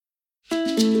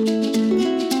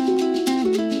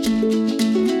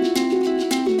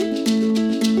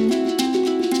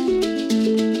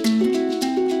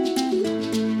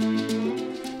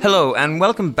Hello and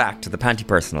welcome back to the Panty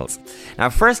Personals. Now,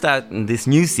 first out in this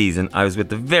new season, I was with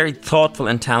the very thoughtful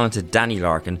and talented Danny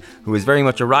Larkin, who is very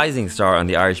much a rising star on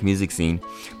the Irish music scene.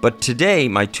 But today,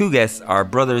 my two guests are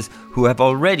brothers who have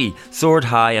already soared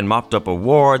high and mopped up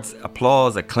awards,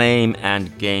 applause, acclaim,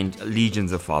 and gained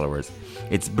legions of followers.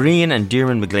 It's Brian and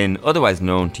Diarmaid McGlynn, otherwise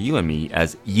known to you and me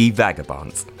as Ye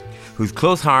Vagabonds, whose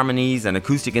close harmonies and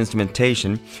acoustic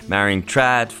instrumentation, marrying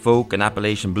trad, folk, and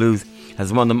Appalachian blues,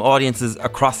 has won them audiences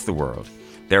across the world.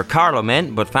 They're Carlow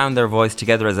men, but found their voice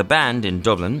together as a band in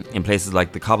Dublin, in places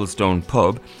like the Cobblestone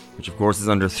Pub, which of course is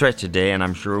under threat today, and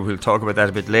I'm sure we'll talk about that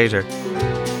a bit later.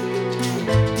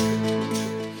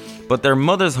 But their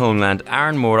mother's homeland,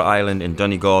 Arranmore Island in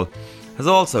Donegal, has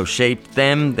also shaped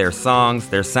them, their songs,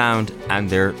 their sound, and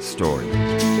their story.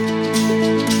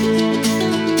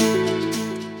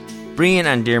 Brian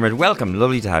and Diarmaid, welcome.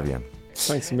 Lovely to have you.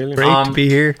 Thanks a million. Great to be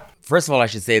here. First of all, I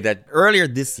should say that earlier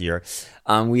this year,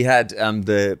 we had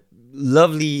the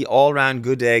lovely all-round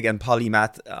good egg and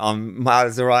polymath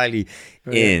Miles O'Reilly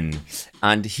in.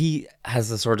 And he has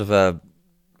he's sort of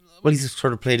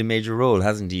played a major role,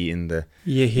 hasn't he, in the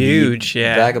huge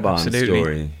Vagabond absolutely.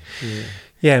 story.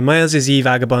 Yeah, Miles is Ye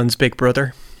Vagabond's big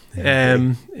brother.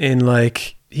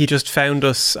 He just found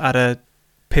us at a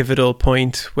pivotal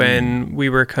point when we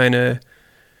weren't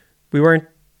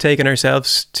taking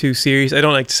ourselves too serious. I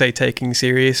don't like to say taking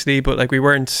seriously, but we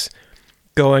weren't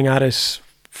going at it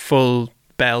full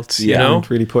belt, you know? Weren't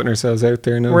really putting ourselves out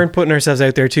there, no. We weren't putting ourselves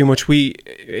out there too much.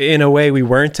 In a way, we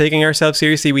weren't taking ourselves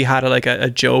seriously. We had a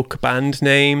joke band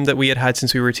name that we had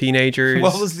since we were teenagers.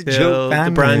 What was the joke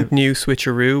band The brand new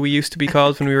Switcheroo, we used to be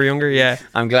called when we were younger, yeah.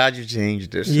 I'm glad you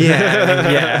changed it.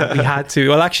 Yeah, we had to.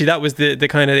 Well, actually, that was the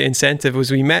kind of incentive, was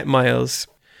we met Miles,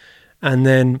 and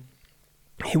then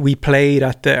we played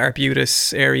at the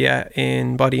Arbutus area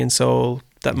in Body and Soul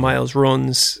that Miles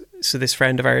runs. So this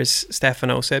friend of ours,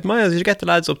 Stefano, said, Miles, did you get the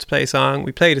lads up to play a song?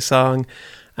 We played a song.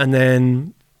 And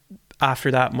then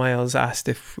after that, Miles asked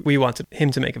if we wanted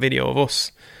him to make a video of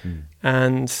us.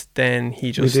 And then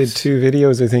he just... We did 2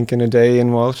 videos, I think, in a day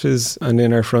in Walsh's and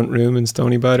in our front room in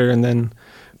Stony Batter. And then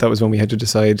that was when we had to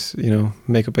decide,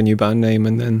 make up a new band name.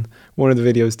 And then one of the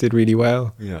videos did really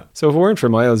well. Yeah. So if it weren't for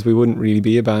Miles, we wouldn't really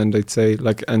be a band, I'd say.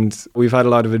 And we've had a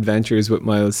lot of adventures with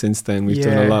Miles since then. We've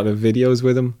done a lot of videos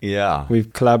with him. Yeah.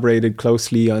 We've collaborated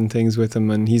closely on things with him,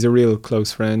 and he's a real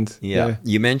close friend. Yeah.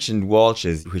 You mentioned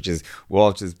Walsh's, which is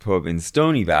Walsh's pub in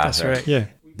Stony Batter. That's right. Yeah.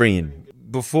 Brian,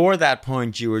 before that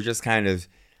point, you were just kind of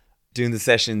doing the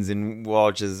sessions in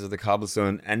Walsh's or the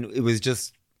Cobblestone, and it was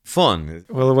just fun.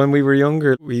 Well, when we were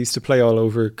younger, we used to play all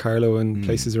over Carlow and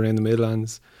places around the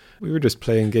Midlands. We were just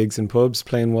playing gigs in pubs,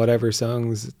 playing whatever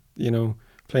songs,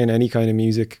 playing any kind of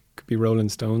music. Could be Rolling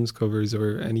Stones covers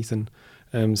or anything.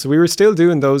 So we were still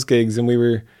doing those gigs,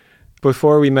 and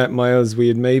before we met Miles, we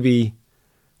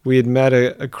had met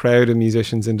a crowd of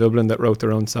musicians in Dublin that wrote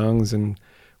their own songs and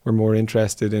were more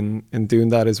interested in doing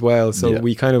that as well. So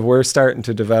we kind of were starting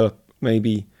to develop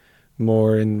maybe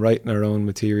more in writing our own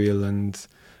material, and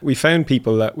we found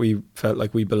people that we felt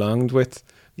like we belonged with,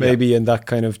 maybe, and that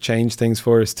kind of changed things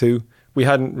for us too. We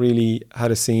hadn't really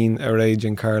had a scene our age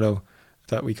in Carlow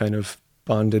that we kind of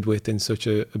bonded with in such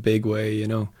a big way,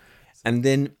 And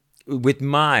then with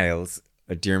Miles,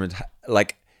 Diarmaid,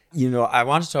 I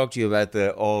want to talk to you about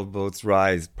the All Boats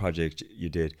Rise project you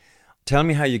did. Tell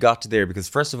me how you got to there, because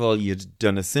first of all, you'd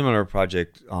done a similar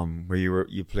project where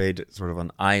you played sort of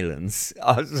on islands.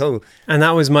 And that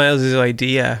was Miles's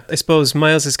idea. I suppose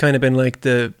Miles has kind of been like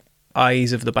the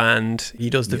eyes of the band.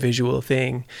 He does the visual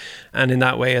thing, and in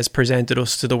that way has presented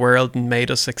us to the world and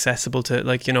made us accessible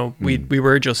to, we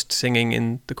were just singing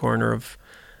in the corner of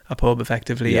a pub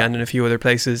effectively, and in a few other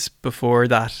places before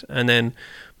that. And then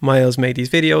Miles made these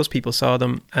videos, people saw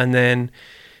them, and then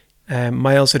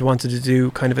Miles had wanted to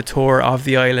do kind of a tour of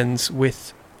the islands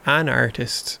with an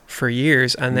artist for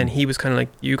years, and then he was kind of like,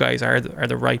 you guys are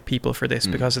the right people for this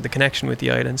because of the connection with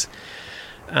the islands.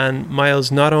 And Miles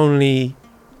not only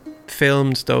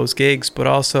filmed those gigs, but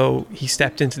also he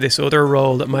stepped into this other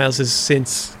role that Miles has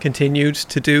since continued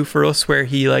to do for us, where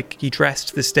he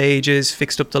dressed the stages,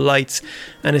 fixed up the lights,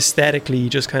 and aesthetically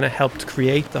just kind of helped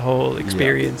create the whole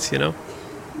experience,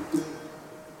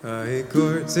 I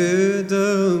courted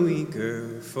a wee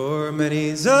girl for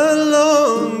many's a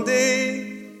long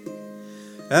day,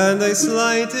 and I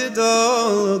slighted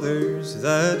all others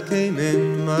that came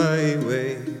in my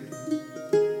way.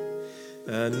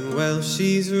 And well,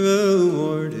 she's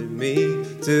rewarded me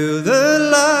to the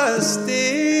last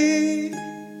day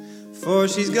for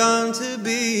she's gone to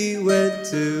be wed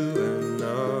to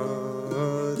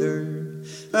another,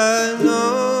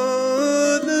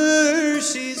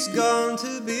 she's gone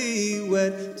to be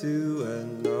wed to another.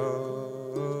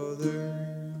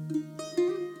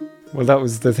 Well, that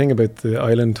was the thing about the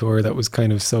island tour that was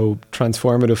kind of so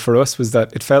transformative for us, was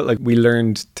that it felt like we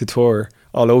learned to tour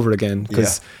all over again,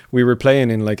 because we were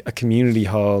playing in like a community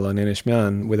hall on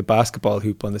Inishmaan with a basketball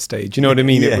hoop on the stage. You know what I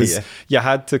mean? You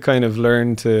had to kind of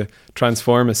learn to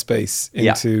transform a space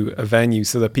into a venue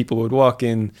so that people would walk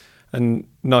in and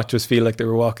not just feel like they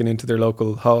were walking into their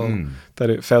local hall, that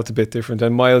it felt a bit different.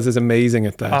 And Miles is amazing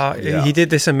at that. He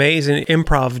did this amazing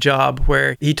improv job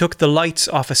where he took the lights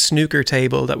off a snooker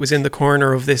table that was in the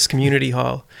corner of this community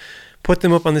hall, put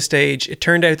them up on the stage. It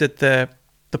turned out that the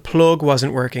plug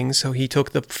wasn't working, so he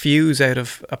took the fuse out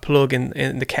of a plug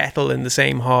in the kettle in the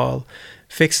same hall,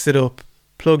 fixed it up,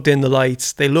 plugged in the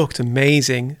lights. They looked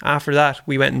amazing. After that,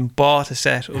 we went and bought a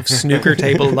set of snooker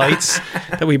table lights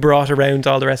that we brought around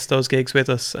all the rest of those gigs with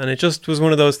us, and it just was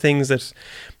one of those things that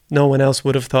no one else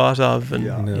would have thought of.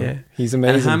 And he's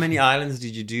amazing. And how many islands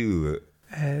did you do?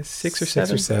 6 or 7.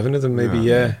 6 or 7 of them,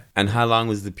 maybe. And how long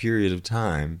was the period of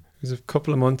time? It was a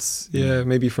couple of months,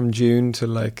 maybe from June to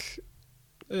like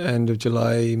end of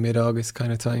July, mid-August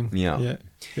kind of time. Yeah.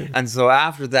 And so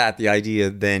after that, the idea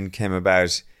then came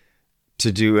about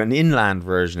to do an inland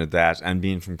version of that, and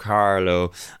being from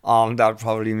Carlow, that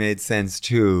probably made sense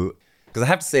too. Because I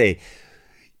have to say,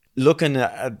 looking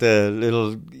at the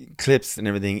little clips and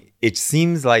everything, it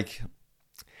seems like,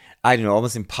 I don't know,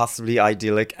 almost impossibly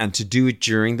idyllic. And to do it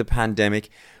during the pandemic,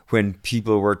 when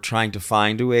people were trying to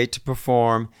find a way to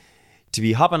perform, to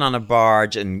be hopping on a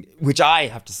barge, and which I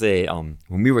have to say, when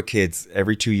we were kids,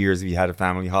 every 2 years we had a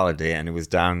family holiday, and it was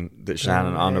down the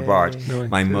Shannon on a barge.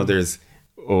 My mother's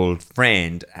old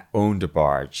friend owned a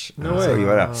barge.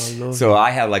 So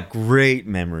I have like great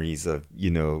memories of,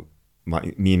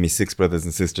 me and my 6 brothers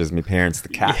and sisters, my parents, the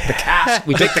cat.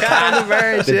 We took the cat on the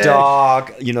barge, the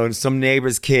dog, some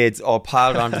neighbors' kids all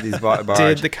piled onto these barge.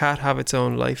 Did the cat have its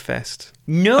own life vest?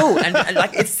 No, and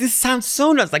like this sounds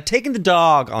so nuts. Like taking the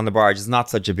dog on the barge is not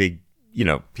such a big,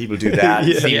 people do that.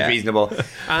 It seems reasonable.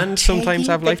 And sometimes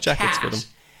have life jackets for them.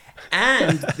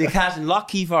 And the cat in Lough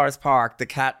Forest Park, the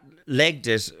cat legged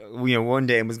it, one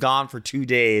day and was gone for 2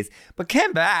 days, but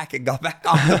came back and got back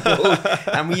on the boat,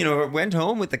 and we, went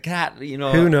home with the cat.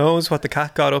 Who knows what the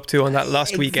cat got up to on that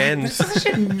last weekend? It's such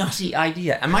a nutty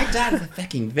idea. And my dad is a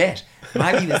fucking vet. And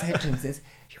I even said to him, says,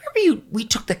 we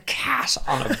took the cat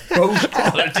on a boat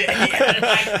holiday.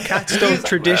 Cats don't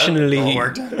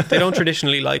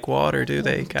traditionally like water, do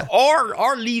they? Cats?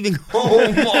 Or leaving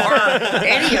home, or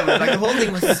any of it. Like the whole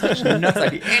thing was such a nuts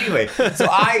idea. Anyway, so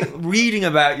reading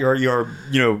about your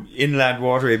inland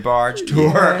waterway barge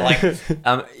tour,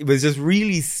 it was just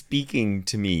really speaking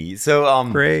to me. So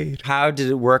great. How did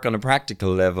it work on a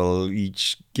practical level,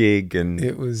 each gig? And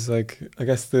it was like, I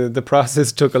guess the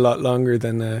process took a lot longer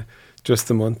than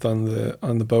just a month on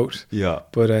the boat. Yeah.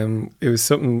 But it was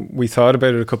something we thought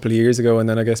about it a couple of years ago, and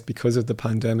then I guess because of the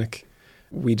pandemic,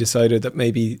 we decided that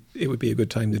maybe it would be a good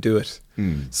time to do it.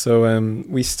 So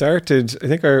we started, I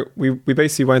think we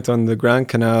basically went on the Grand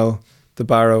Canal, the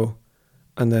Barrow,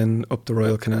 and then up the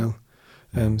Royal Canal.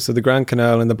 So the Grand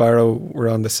Canal and the Barrow were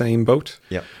on the same boat.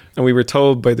 Yeah. And we were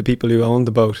told by the people who owned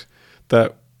the boat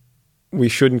that we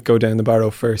shouldn't go down the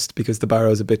Barrow first because the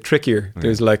Barrow is a bit trickier.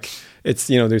 There's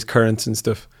there's currents and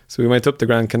stuff. So we went up the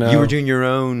Grand Canal. You were doing your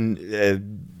own.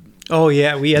 We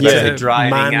had to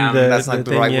driving. That's not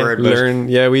the right word.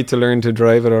 We had to learn to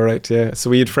drive it. All right, yeah. So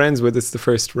we had friends with us. The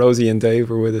first Rosie and Dave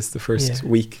were with us the first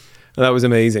week, and that was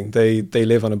amazing. They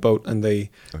live on a boat and they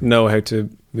know how to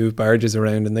move barges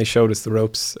around, and they showed us the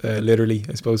ropes, literally,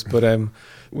 I suppose. But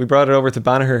we brought it over to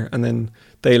Banagher, and then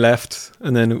they left,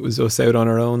 and then it was us out on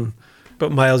our own.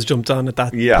 But Miles jumped on at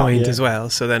that point as well.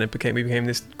 So then we became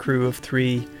this crew of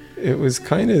 3. It was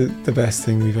kind of the best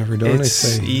thing we've ever done, I'd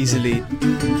say. Easily.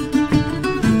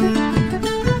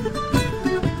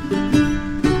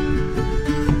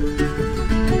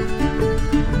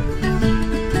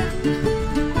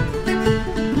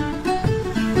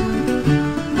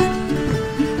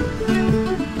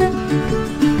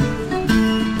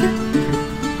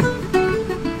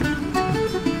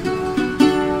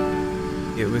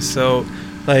 So,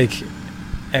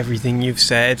 everything you've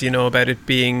said, about it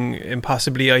being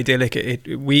impossibly idyllic,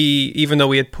 even though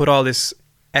we had put all this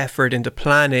effort into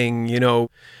planning,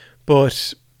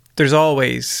 but there's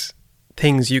always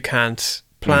things you can't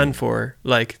plan for,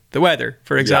 like the weather,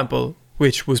 for example,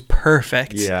 which was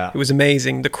perfect. Yeah. It was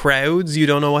amazing. The crowds, you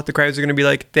don't know what the crowds are going to be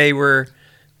like. They were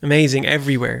amazing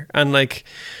everywhere. And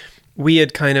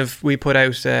we put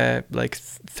out like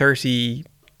 30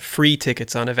 free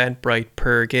tickets on Eventbrite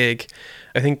per gig.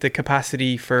 I think the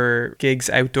capacity for gigs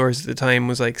outdoors at the time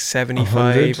was like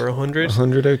 75 or 100.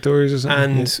 100 outdoors or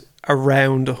something. And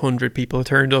around 100 people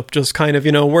turned up, just kind of,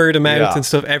 word of mouth and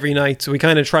stuff every night. So we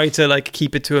kind of tried to like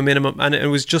keep it to a minimum, and it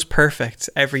was just perfect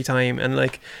every time. And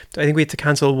like, I think we had to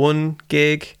cancel one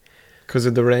gig because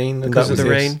of the rain. Because of the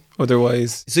rain.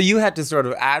 Otherwise. So you had to sort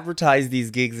of advertise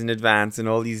these gigs in advance in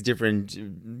all these different,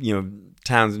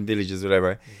 towns and villages,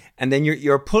 whatever. And then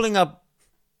you're pulling up,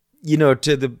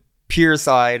 to the pier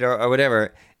side or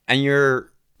whatever, and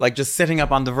you're like just sitting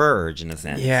up on the verge in a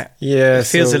sense. Yeah. It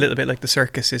feels a little bit like the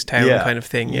circus is town kind of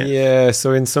thing. Yeah.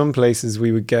 So in some places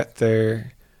we would get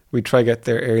there, we'd try get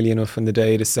there early enough in the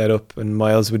day to set up, and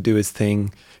Miles would do his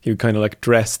thing. He would kind of like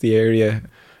dress the area,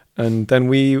 and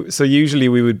then usually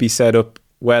we would be set up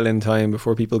well in time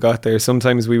before people got there.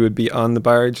 Sometimes we would be on the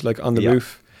barge, like on the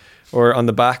roof or on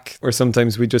the back, or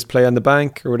sometimes we just play on the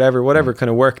bank or whatever kind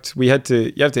of worked. You have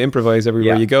to improvise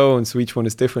everywhere you go, and so each one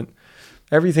is different.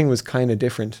 Everything was kind of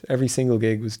different. Every single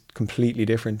gig was completely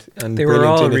different, and they were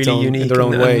all really unique in their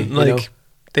own way.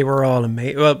 They were all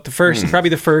amazing. Well, probably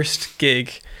the first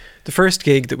gig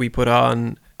that we put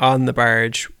on the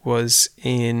barge was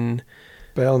in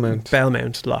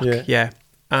Belmount Loch. Yeah,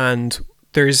 and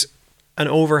there's an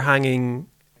overhanging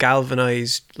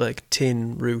galvanized like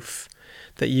tin roof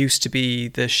that used to be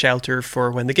the shelter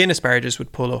for when the Guinness barges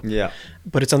would pull up. Yeah.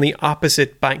 But it's on the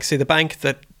opposite bank. Say the bank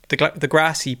that the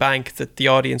grassy bank that the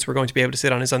audience were going to be able to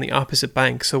sit on is on the opposite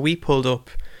bank. So we pulled up,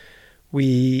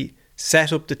 we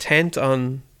set up the tent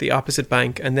on the opposite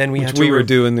bank, and then we were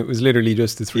doing. It was literally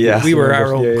just the three. Yeah, we were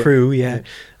our own crew.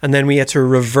 And then we had to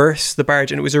reverse the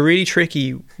barge, and it was a really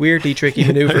weirdly tricky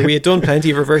maneuver. We had done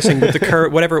plenty of reversing, but the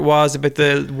whatever it was about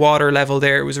the water level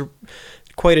there, it was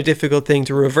quite a difficult thing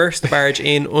to reverse the barge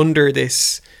in under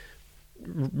this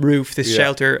roof, this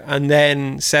shelter, and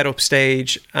then set up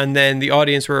stage, and then the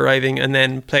audience were arriving, and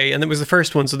then play, and it was the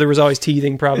first one, so there was always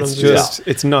teething problems.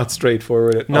 It's not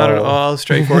straightforward at not at all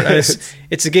straightforward. And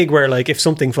it's a gig where like if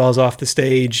something falls off the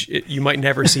stage, you might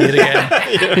never see it again.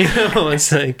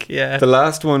 It's like the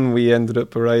last one we ended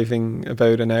up arriving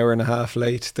about an hour and a half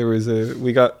late.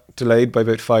 We got delayed by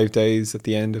about 5 days at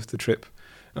the end of the trip,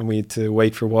 and we had to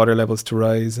wait for water levels to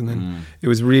rise, and then it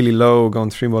was really low going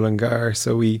through Mullingar,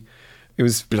 so it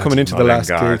was coming into the last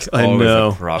gig. I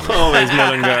know, always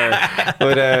Mullingar.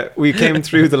 But we came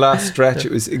through the last stretch.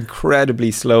 It was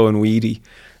incredibly slow and weedy.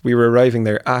 We were arriving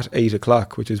there at 8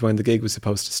 o'clock, which is when the gig was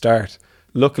supposed to start.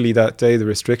 Luckily that day the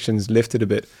restrictions lifted a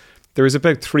bit. There was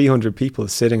about 300 people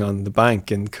sitting on the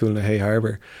bank in Coolnahay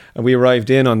Harbour, and we arrived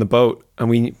in on the boat, and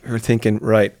we were thinking,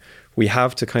 right, we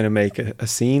have to kind of make a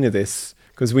scene of this,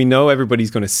 because we know everybody's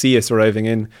going to see us arriving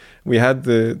in. We had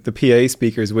the PA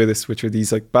speakers with us, which are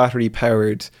these like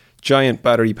giant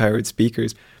battery powered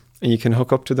speakers, and you can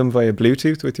hook up to them via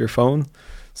Bluetooth with your phone.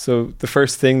 So the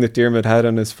first thing that Diarmuid had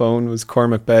on his phone was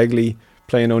Cormac Begley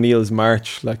playing O'Neill's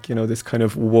March, like, this kind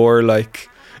of war-like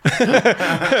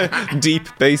deep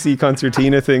bassy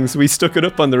concertina thing. So we stuck it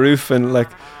up on the roof and like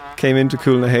came into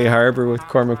Coolnahay Harbour with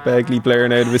Cormac Begley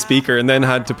blaring out of a speaker, and then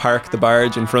had to park the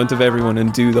barge in front of everyone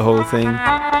and do the whole thing.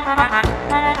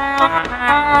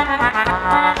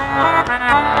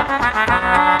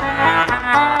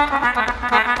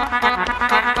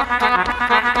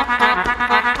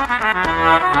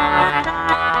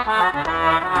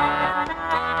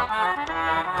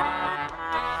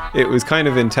 It was kind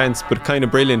of intense, but kind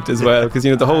of brilliant as well, because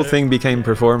the whole thing became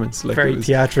performance. Like, very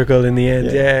theatrical in the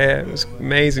end. Yeah, it was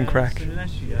amazing crack. She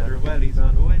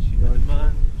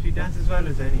dances as well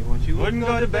as anyone. She wouldn't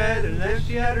go to bed unless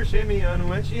she had her shimmy on.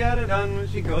 When she had it on, when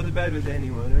she go to bed with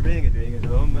anyone. A ring a ding a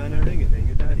dum and a ring a ding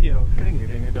a daddy o, ring a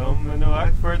ding a dum and no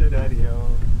act for the daddy o.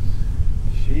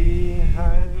 She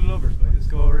had lovers by the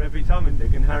score, every Tom and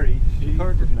Dick and Harry. She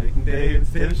courted night and day, and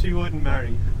still she wouldn't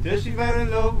marry. Till she fell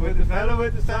in love with the fellow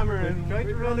with the stammer and tried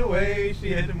to run away. She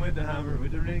hit him with the hammer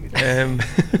with the ring.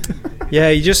 Yeah,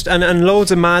 you just and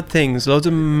loads of mad things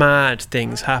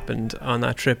happened on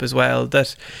that trip as well,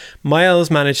 that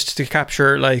Miles managed to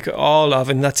capture like all of,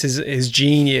 and that's his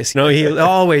genius. He'll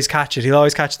always catch it. He'll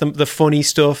always catch the funny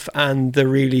stuff and the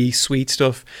really sweet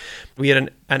stuff. We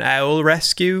had an owl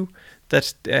rescue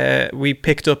that we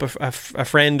picked up a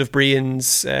friend of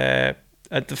Brian's, the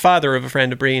father of a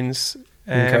friend of Brian's,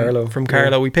 from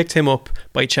Carlow. We picked him up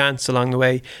by chance along the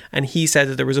way, and he said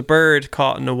that there was a bird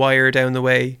caught in a wire down the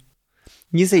way.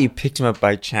 You say you picked him up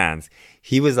by chance.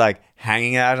 He was like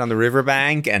hanging out on the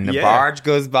riverbank, and the Yeah. barge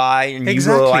goes by, and you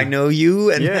Exactly. go, "I know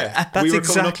you," and Yeah. That's We were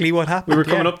coming exactly what happened. We were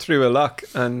coming yeah. up through a lock,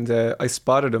 and I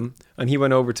spotted him, and he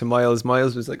went over to Miles.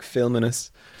 Miles was like filming us,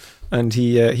 and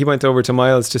he went over to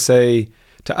Miles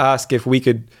to ask if we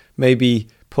could maybe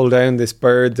pull down this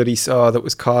bird that he saw that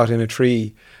was caught in a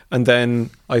tree. And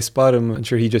then I spot him, and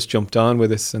sure, he just jumped on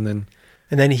with us, and then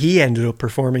And then he ended up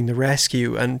performing the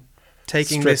rescue and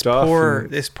taking Stripped off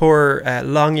this poor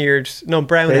brown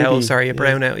Baby, owl. Sorry, a yeah.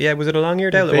 brown owl. Yeah, was it a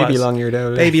long-eared owl? It baby was. long-eared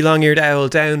owl. Baby long-eared owl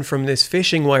down from this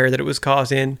fishing wire that it was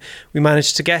caught in. We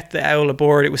managed to get the owl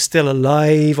aboard. It was still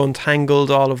alive,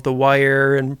 untangled all of the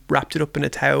wire and wrapped it up in a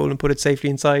towel and put it safely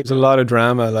inside. There's a lot of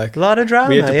drama, like A lot of drama.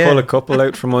 we had to yeah. pull a couple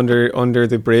out from under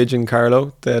the bridge in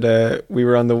Carlow. That we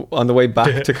were on the way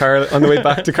back to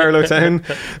Carlow town.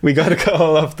 We got a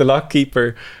call off the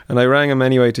lockkeeper, and I rang him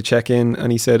anyway to check in,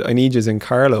 and he said, "I need yous in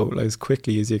Carlow like, as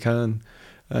quickly as you can."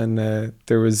 And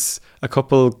there was a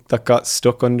couple that got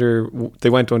stuck under. They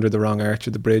went under the wrong arch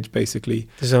of the bridge, basically.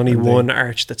 There's only And one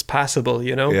arch that's passable,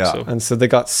 you know. Yeah. So. And so they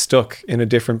got stuck in a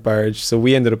different barge. So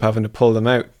we ended up having to pull them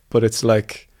out. But it's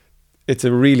like, it's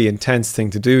a really intense thing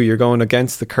to do. You're going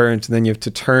against the current, and then you have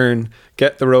to turn,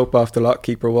 get the rope off the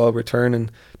lockkeeper while we're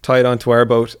turning, tie it onto our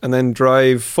boat, and then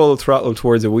drive full throttle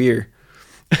towards a weir.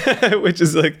 Which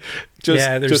is like just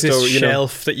there's just this over,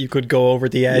 shelf that you could go over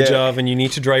the edge Yeah. of, and you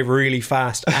need to drive really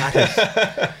fast at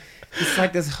it. it's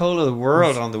like this whole other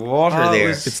world on the water Oh,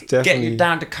 there. it's Get definitely- you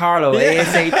down to Carlow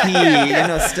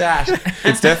ASAP, stat.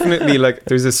 It's definitely like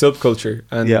there's a subculture,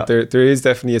 and Yeah. there is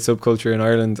definitely a subculture in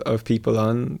Ireland of people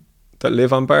that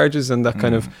live on barges and that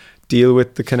kind of deal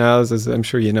with the canals, as I'm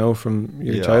sure you know from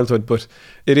your Yeah. childhood. But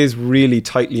it is really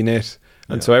tightly knit,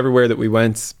 and so everywhere that we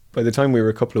went, by the time we were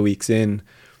a couple of weeks in,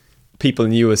 people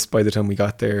knew us by the time we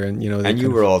got there, and they And kind you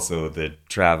of- were also the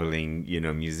traveling,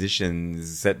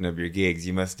 musicians setting up your gigs.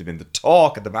 You must have been the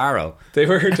talk at the Barrow. They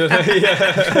were.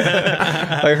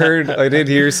 Yeah. I did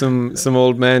hear some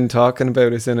old men talking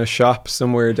about us in a shop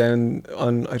somewhere down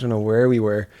on, I don't know where we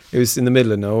were. It was in the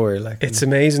middle of nowhere. Like It's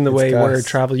amazing the It's way gas. word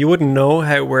travel. You wouldn't know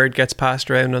how word gets passed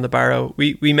around on the Barrow.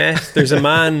 We met. There's a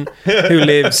man who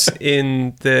lives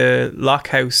in the lock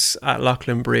house at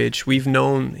Loughlin Bridge. We've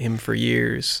known him for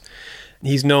years.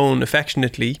 He's known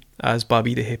affectionately as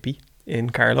Bobby the Hippie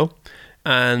in Carlow,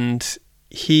 and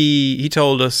he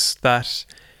told us that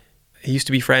he used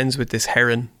to be friends with this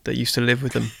heron that used to live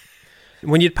with him.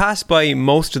 When you'd pass by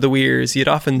most of the weirs, you'd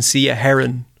often see a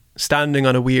heron standing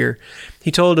on a weir. He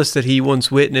told us that he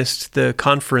once witnessed the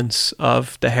conference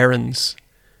of the herons,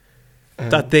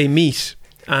 that they meet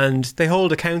and they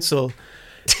hold a council.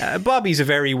 Bobby's a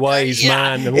very wise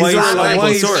man. A wise,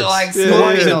 reliable source. wise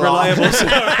smoking and a lot. reliable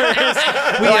source.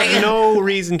 We have no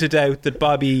reason to doubt that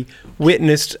Bobby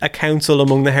witnessed a council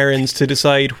among the herons to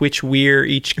decide which weir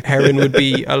each heron would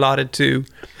be allotted to.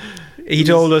 He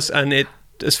told us, and it,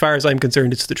 as far as I'm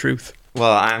concerned, it's the truth.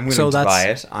 Well, I'm willing So to that's buy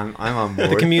it. I'm on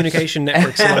board. The communication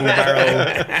networks along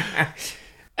the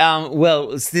Barrow. Well,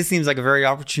 this seems like a very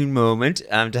opportune moment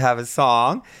to have a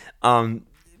song.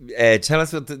 Tell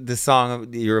us what the song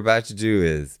you're about to do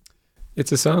is.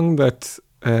 It's a song that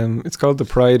it's called "The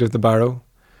Pride of the Barrow,"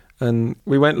 and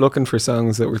we went looking for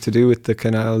songs that were to do with the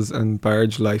canals and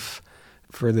barge life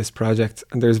for this project,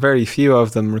 and there's very few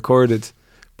of them recorded.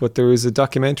 But there was a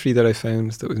documentary that I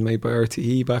found that was made by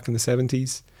RTE back in the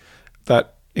 70s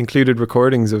that included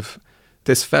recordings of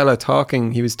this fella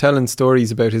talking. He was telling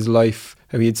stories about his life,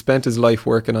 how he had spent his life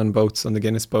working on boats, on the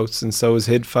Guinness boats, and so was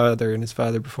his father and his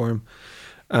father before him.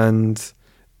 And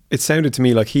it sounded to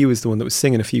me like he was the one that was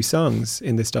singing a few songs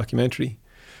in this documentary,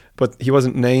 but he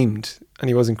wasn't named and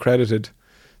he wasn't credited.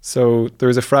 So there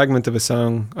was a fragment of a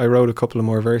song. I wrote a couple of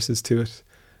more verses to it,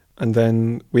 and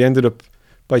then we ended up,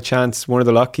 by chance, one of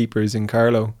the lockkeepers in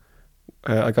Carlow,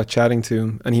 I got chatting to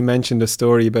him, and he mentioned a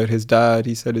story about his dad.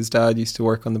 He said his dad used to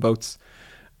work on the boats,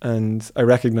 and I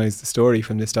recognised the story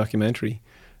from this documentary.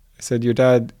 I said, your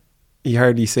dad, he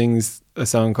hardly sings a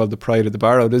song called "The Pride of the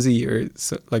Barrow," does he? Or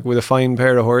like with a fine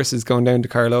pair of horses going down to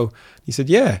Carlow. He said,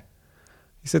 yeah.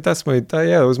 He said, that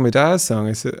was my dad's song.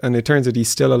 I said, and it turns out he's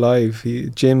still alive.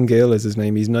 Jim Gill is his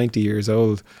name. He's 90 years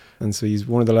old, and so he's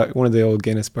one of the old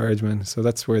Guinness bargemen. So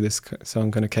that's where this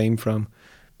song kind of came from.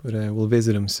 But we'll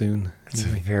visit him soon. It's a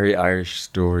very Irish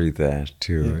story, that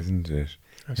too, Yeah. isn't it?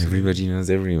 Absolutely. Everybody knows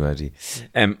everybody.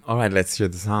 All right, let's hear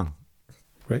the song.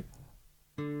 Right.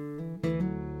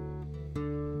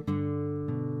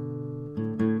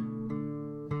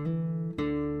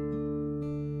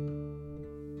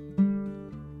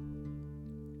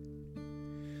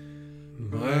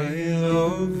 My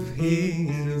love,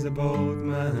 he's a bold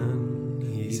man,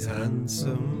 he's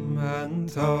handsome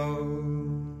and tall.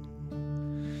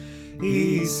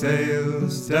 He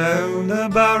sails down the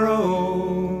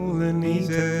barrow, the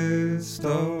neatest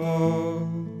of all,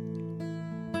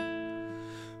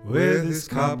 with his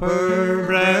copper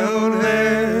brown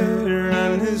hair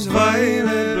and his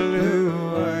violet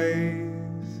blue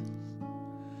eyes.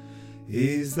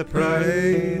 He's the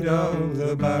pride of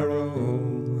the barrow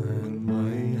and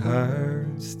my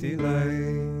heart's delight.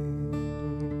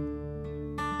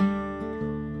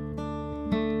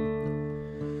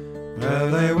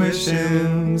 Well, I wish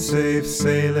him safe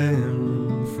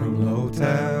sailing from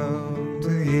Lowtown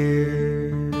to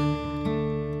here,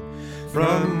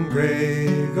 from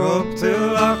Graig up to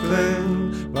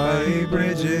Loughlin by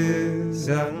bridges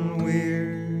and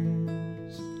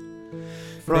weirs,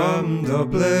 from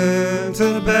Dublin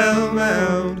to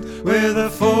Belmount with a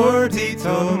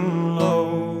 40-ton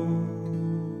load,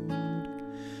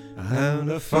 and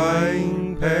a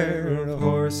fine pair of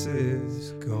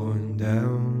horses going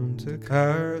down to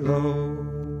Carlow.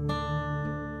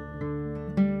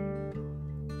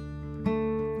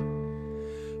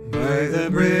 By the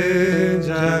bridge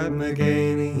at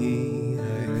Maganey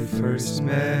I first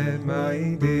met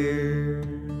my dear.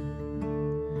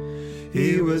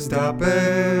 He was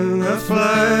dopping a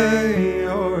fly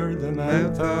o'er the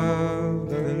mouth of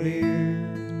the Lear.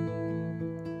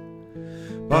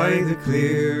 By the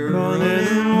clear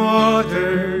running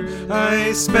water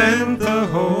I spent the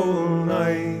whole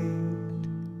night,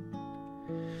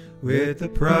 with the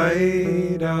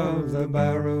pride of the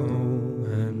barrow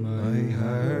and my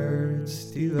heart's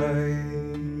delight.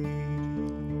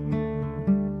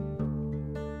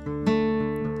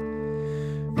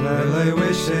 Well, I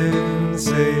wish him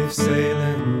safe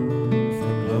sailing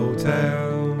from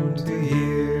Lowtown to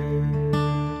here,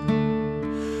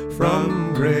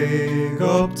 from Graig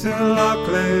up to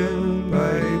Loughlin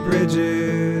by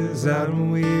bridges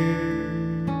and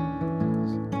weirs,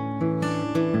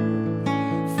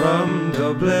 from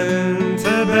Dublin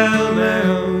to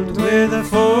Belmount with a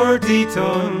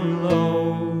 40-ton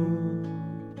load,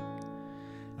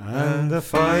 and a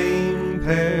fine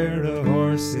pair of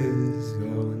horses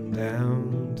going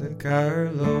down to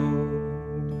Carlow.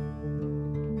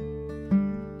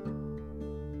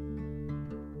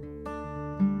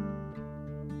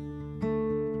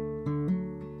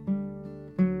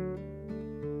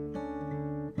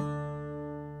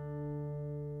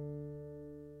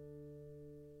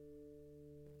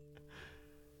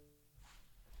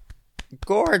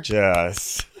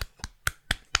 Gorgeous.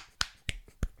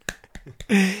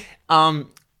 I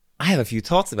have a few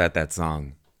thoughts about that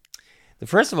song. The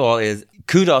first of all is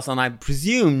kudos on, I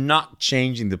presume, not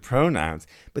changing the pronouns.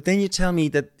 But then you tell me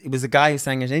that it was a guy who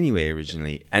sang it anyway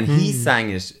originally, and he sang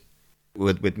it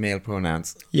with male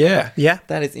pronouns. Yeah. Yeah.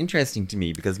 That is interesting to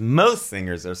me because most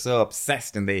singers are so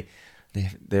obsessed and they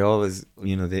always,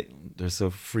 you know, they're so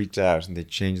freaked out and they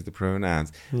change the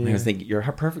pronouns. Yeah. And I was thinking, you're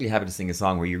perfectly happy to sing a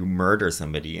song where you murder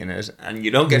somebody in it and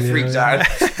you don't get freaked out,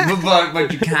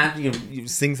 but you can't, you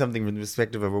sing something from the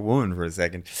perspective of a woman for a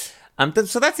second.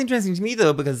 So that's interesting to me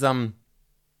though, because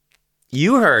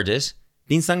you heard it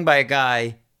being sung by a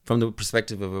guy from the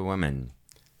perspective of a woman.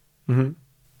 Mm-hmm.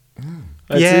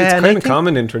 It's kind of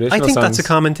common in traditional songs. I think that's a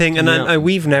common thing, and I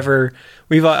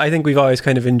think we've always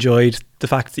kind of enjoyed the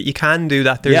fact that you can do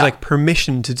that. There's like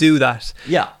permission to do that.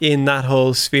 Yeah. In that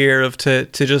whole sphere of to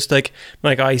just like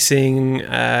I sing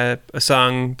a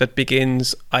song that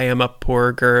begins "I am a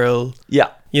poor girl." Yeah.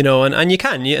 You know, and you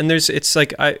can, and it's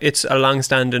a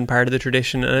long-standing part of the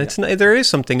tradition, and there is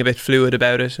something a bit fluid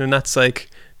about it, and that's like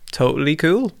totally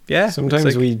cool. Yeah.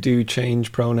 Sometimes we do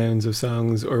change pronouns of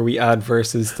songs, or we add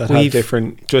verses that have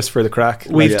different, just for the crack.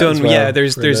 We've done,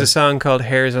 there's a song called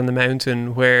Hares on the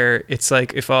Mountain where it's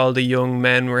like if all the young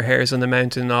men were hares on the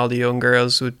mountain, all the young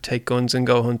girls would take guns and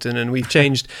go hunting. And we've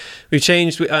changed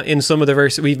in some of the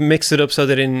verses, we've mixed it up so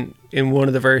that in one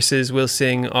of the verses we'll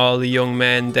sing all the young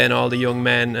men, then all the young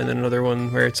men, and then another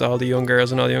one where it's all the young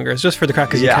girls and all the young girls, just for the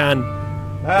crack as you can.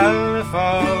 And if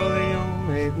all the young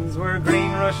maidens were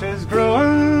green rushes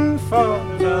growing,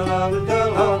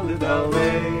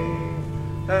 fall-a-dal-a-dal-a-dal-a-dal-lay,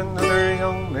 and the very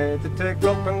young maid to take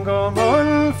up and go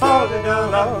on,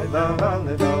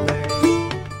 fall-a-dal-a-dal-a-dal-a-dal-lay.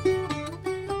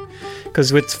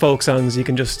 Because with folk songs you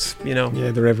can just,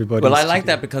 they're everybody. Well, I like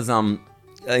that because in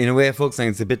a way, a folk song,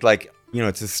 it's a bit like,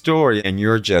 it's a story and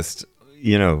you're just,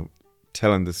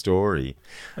 telling the story.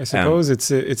 I suppose it's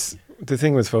the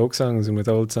thing with folk songs and with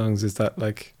old songs is that,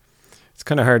 like, it's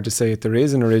kind of hard to say that there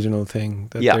is an original thing.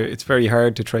 It's very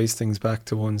hard to trace things back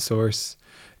to one source.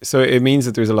 So it means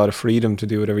that there's a lot of freedom to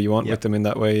do whatever you want with them in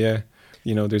that way. Yeah,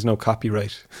 there's no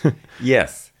copyright.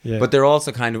 Yes, but they're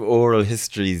also kind of oral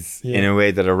histories in a way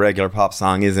that a regular pop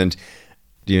song isn't.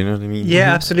 Do you know what I mean?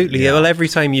 Yeah, absolutely. Yeah. Well, every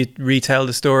time you retell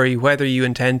the story, whether you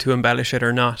intend to embellish it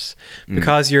or not,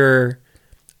 because you're,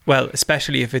 well,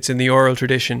 especially if it's in the oral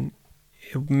tradition,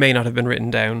 it may not have been written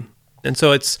down. And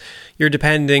so you're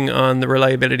depending on the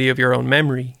reliability of your own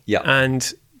memory. Yeah.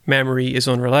 And memory is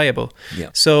unreliable. Yeah.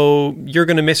 So you're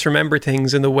going to misremember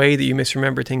things, and the way that you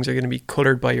misremember things are going to be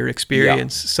colored by your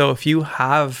experience. Yeah. So if you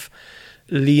have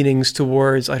leanings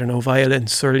towards, I don't know,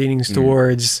 violence, or leanings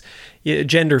towards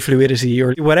gender fluidity,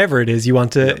 or whatever it is you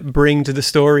want to bring to the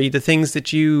story, the things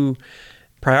that you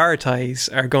prioritize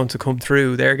are going to come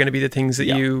through. They're going to be the things that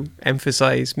you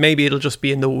emphasize. Maybe it'll just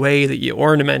be in the way that you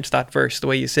ornament that verse, the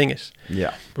way you sing it.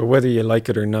 Yeah. But whether you like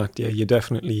it or not, you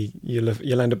definitely,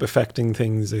 you'll end up affecting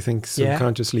things, I think,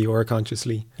 subconsciously or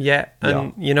consciously. Yeah.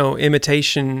 And,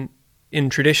 imitation in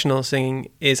traditional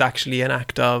singing is actually an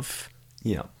act of,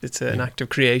 it's an act of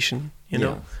creation, you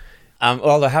know.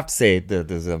 Well, I have to say that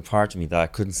there's a part of me that I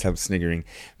couldn't stop sniggering,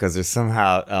 because there's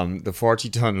somehow the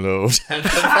 40-ton load and the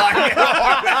fucking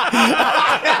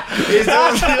is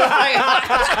just like,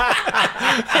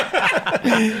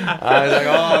 I was like,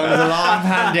 oh, it was a long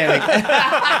pandemic.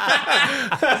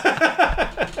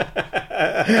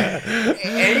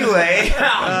 Anyway,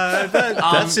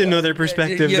 that's another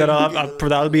perspective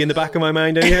that'll be in the back of my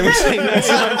mind anyway.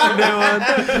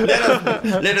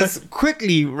 Let us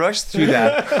quickly rush through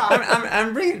that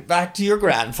and bring it back to your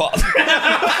grandfather.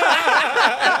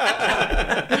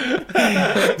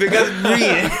 Because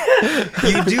Rian,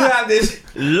 you do have this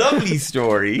lovely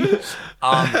story.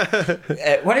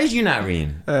 What age are you now,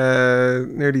 Rian?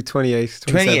 Nearly 28.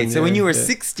 28. So when you were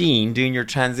 16, doing your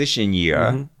transition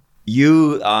year,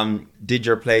 you did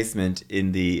your placement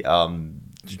in the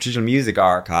Traditional Music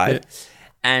Archive,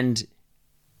 and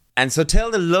so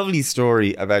tell the lovely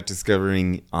story about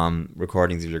discovering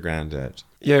recordings of your granddad.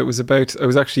 Yeah, it was about, I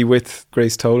was actually with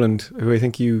Grace Toland, who I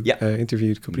think you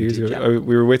interviewed a couple of years ago.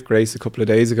 We were with Grace a couple of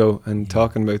days ago and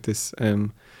talking about this.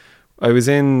 I was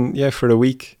in, for a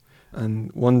week,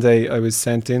 and one day I was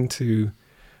sent into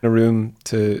a room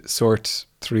to sort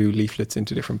through leaflets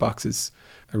into different boxes.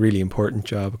 A really important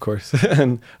job, of course.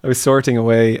 And I was sorting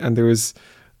away, and there was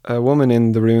a woman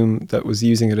in the room that was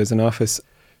using it as an office.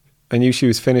 I knew she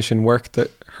was finishing work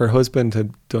that her husband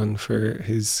had done for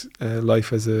his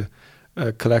life as a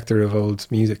collector of old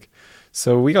music.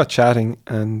 So we got chatting,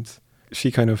 and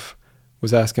she kind of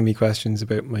was asking me questions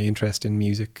about my interest in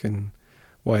music and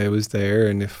why I was there,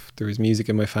 and if there was music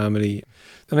in my family.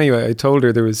 And anyway, I told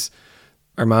her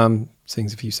our mom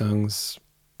sings a few songs,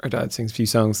 our dad sings a few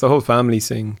songs, the whole family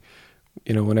sing,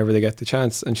 whenever they get the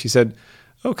chance. And she said,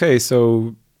 okay,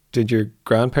 so did your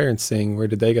grandparents sing? Where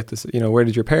did they get this? Where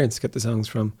did your parents get the songs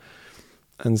from?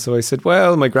 And so I said,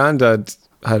 well, my granddad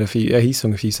had a few, he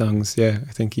sung a few songs. Yeah,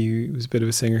 I think he was a bit of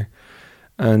a singer.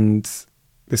 And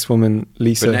this woman,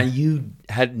 Lisa. But now you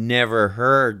had never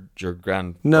heard your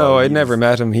grandfather? No, I'd never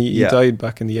met him. He died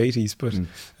back in the 80s, but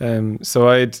so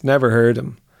I'd never heard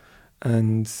him.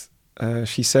 And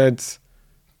she said,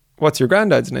 what's your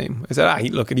granddad's name? I said,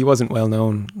 he wasn't well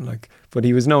known, but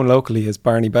he was known locally as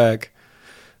Barney Begg.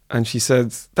 And she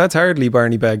said, that's hardly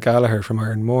Barney Begg Gallagher from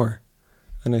Ironmore.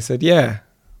 And I said, yeah,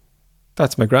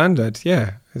 that's my granddad.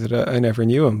 Yeah. I said, I never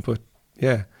knew him, but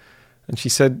yeah. And she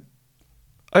said,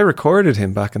 I recorded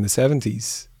him back in the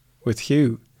 70s with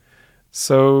Hugh.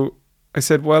 So I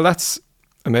said, well, that's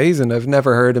amazing. I've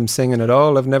never heard him singing at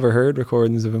all. I've never heard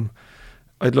recordings of him.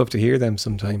 I'd love to hear them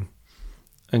sometime.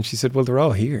 And she said, well, they're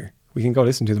all here. We can go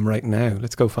listen to them right now.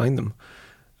 Let's go find them.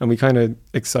 And we kind of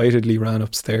excitedly ran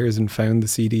upstairs and found the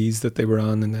CDs that they were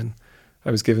on. And then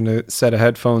I was given a set of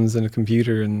headphones and a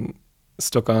computer and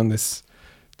stuck on this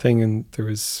thing. And there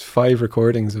was 5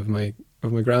 recordings of my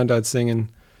granddad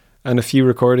singing, and a few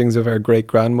recordings of our great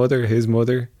grandmother, his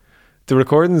mother. The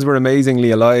recordings were amazingly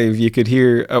alive. You could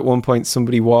hear at one point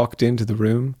somebody walked into the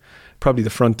room, probably the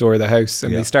front door of the house,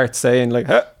 and they start saying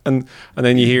huh, and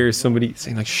then you hear somebody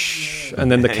saying shh,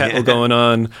 and then the kettle going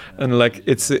on, and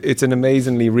it's an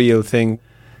amazingly real thing.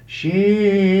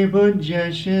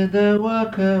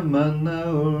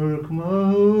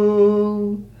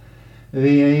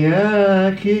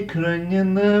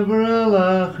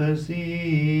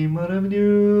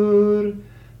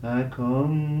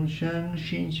 Akom shang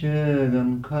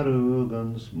shinchegan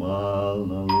karugan smal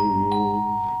nalu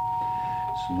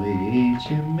Switch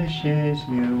mishes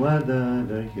near wada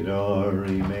the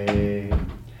hirari me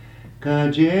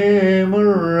Kaje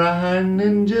murahan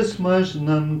in jismash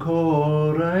nan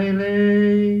koraile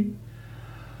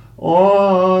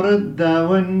Or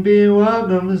dawan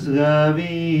biwagams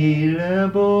gavi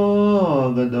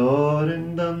lebo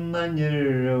Gadorin dan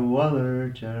nanyer waller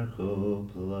charco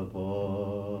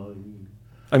plaboy.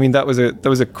 I mean, that was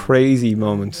a crazy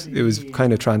moment. It was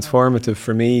kind of transformative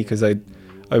for me because I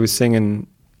was singing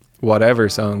whatever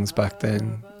songs back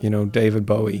then, you know, David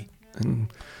Bowie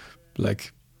and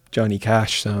like Johnny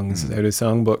Cash songs out of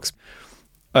songbooks.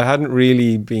 I hadn't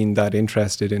really been that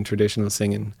interested in traditional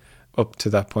singing up to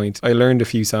that point. I learned a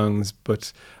few songs,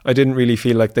 but I didn't really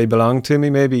feel like they belonged to me.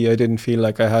 Maybe I didn't feel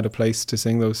like I had a place to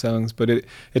sing those songs, but it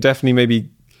definitely maybe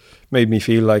made me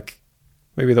feel like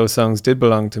maybe those songs did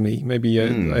belong to me. Maybe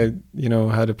I you know,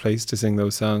 had a place to sing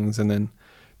those songs. And then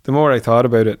the more I thought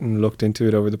about it and looked into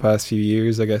it over the past few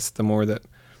years, I guess the more that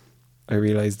I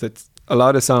realized that a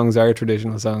lot of songs are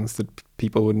traditional songs that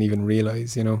people wouldn't even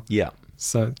realize, you know. Yeah.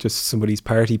 So just somebody's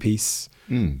party piece.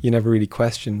 You never really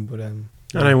question, but and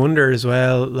I wonder as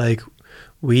well, like,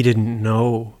 we didn't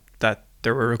know that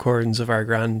there were recordings of our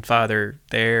grandfather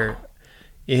there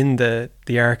in the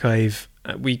archive.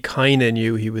 We kind of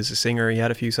knew he was a singer, he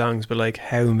had a few songs, but like,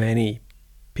 how many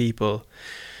people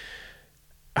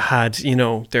had, you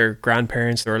know, their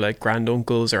grandparents or like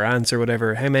granduncles or aunts or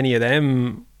whatever, how many of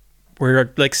them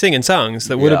were like singing songs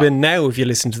that would have been, now if you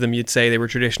listen to them you'd say they were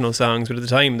traditional songs, but at the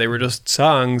time they were just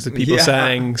songs that people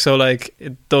sang. So like,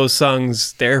 those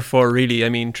songs, therefore, really, I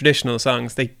mean, traditional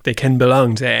songs, they can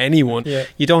belong to anyone.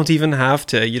 You don't have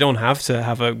to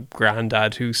have a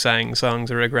granddad who sang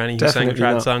songs or a granny who sang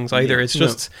trad songs either. It's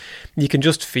just, you can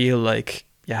just feel like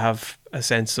you have a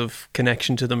sense of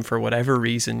connection to them for whatever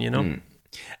reason, you know.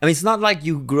 I mean, it's not like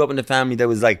you grew up in a family that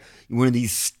was like one of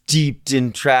these steeped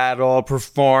in trad, all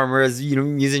performers, you know,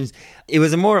 musicians. It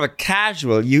was a more of a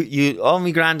casual. Oh,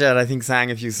 my granddad, I think,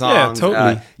 sang a few songs. Yeah,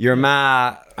 totally. Your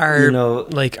ma, you know,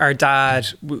 like our dad.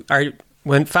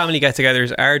 When family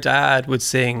get-togethers, our dad would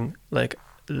sing like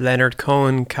Leonard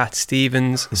Cohen, Cat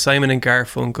Stevens, Simon and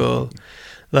Garfunkel,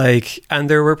 like, and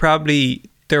there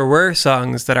were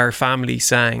songs that our family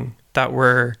sang that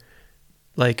were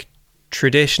like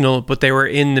traditional, but they were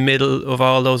in the middle of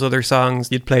all those other songs.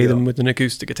 You'd play them with an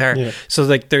acoustic guitar. So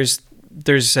like, there's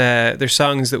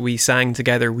songs that we sang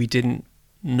together we didn't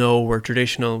know were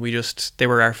traditional. They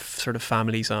were our sort of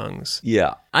family songs.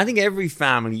 Yeah, I think every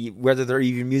family, whether they're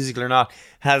even musical or not,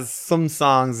 has some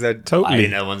songs that totally, you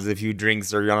know, ones a few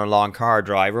drinks or you're on a long car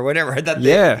drive or whatever.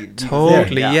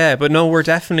 Totally. But no, we're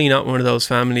definitely not one of those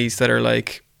families that are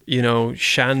like, you know,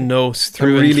 Shan notes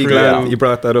through I'm really and through. glad you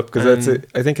brought that up, because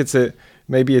I think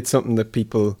maybe it's something that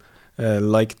people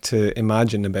like to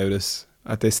imagine about us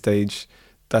at this stage.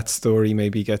 That story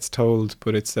maybe gets told,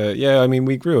 but it's I mean,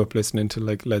 we grew up listening to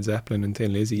like Led Zeppelin and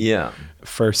Thin Lizzy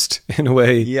first, in a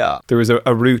way. There was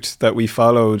a route that we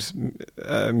followed,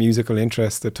 a musical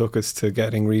interest that took us to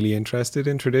getting really interested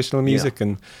in traditional music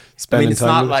and spending time. I mean, it's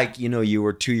not like, you know, you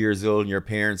were 2 years old and your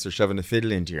parents are shoving a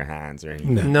fiddle into your hands or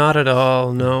anything. No. Not at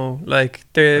all, no.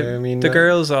 Like, the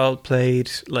girls all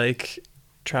played like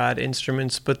trad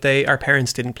instruments, but our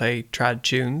parents didn't play trad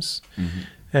tunes.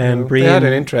 They had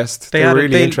an interest. They were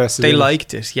really interested. They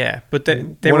liked it, but they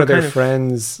one were of their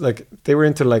friends, like, they were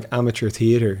into like amateur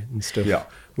theatre and stuff.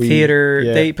 Theatre.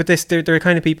 They're the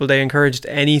kind of people, they encouraged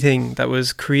anything that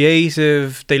was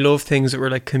creative. They loved things that were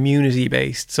like community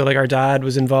based. So like, our dad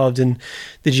was involved in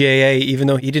the GAA, even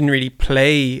though he didn't really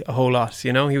play a whole lot.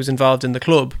 You know, he was involved in the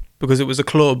club because it was a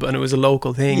club and it was a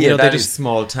local thing. Yeah, you know, that is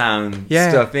small town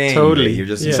stuff. Totally, you're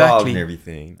just involved in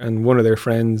everything. And one of their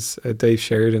friends, Dave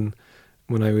Sheridan,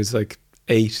 when I was like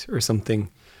 8 or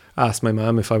something, asked my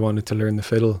mum if I wanted to learn the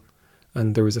fiddle,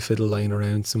 and there was a fiddle lying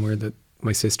around somewhere that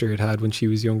my sister had when she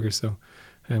was younger. So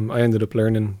I ended up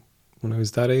learning when I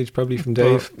was that age, probably from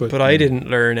Dave. But I didn't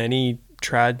learn any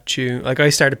trad tune. Like, I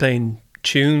started playing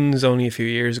tunes only a few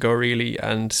years ago, really,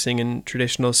 and singing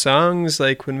traditional songs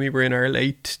like when we were in our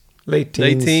late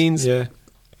teens,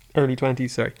 early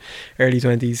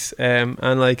 20s,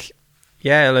 and like,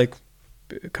 like,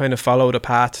 kind of followed a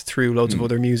path through loads of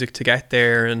other music to get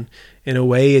there, and in a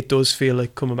way it does feel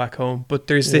like coming back home. But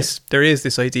there is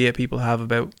this idea people have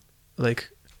about, like,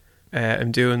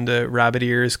 I'm doing the rabbit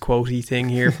ears quotey thing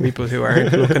here for people who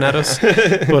aren't looking at us,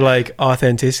 but like,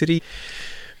 authenticity.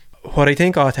 What I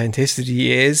think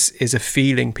authenticity is a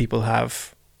feeling people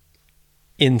have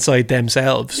inside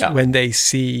themselves when they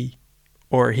see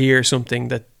or hear something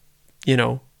that, you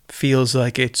know, feels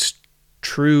like it's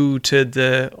true to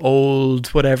the old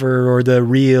whatever or the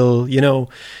real, you know.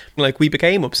 Like, we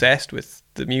became obsessed with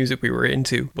the music we were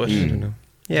into, but I don't know.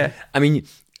 I mean,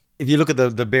 if you look at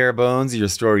the bare bones of your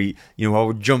story, you know, what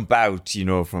would jump out, you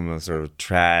know, from a sort of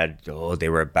trad, they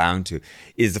were bound to,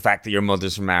 is the fact that your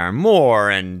mother's from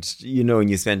Arranmore, and, you know, and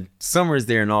you spent summers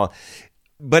there and all.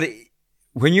 But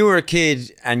when you were a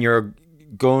kid and you're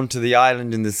going to the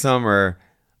island in the summer,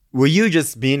 were you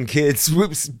just being kids,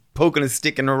 whoops, poking a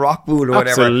stick in a rock pool or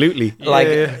whatever? Absolutely. Like,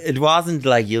 Yeah. it wasn't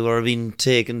like you were being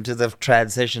taken to the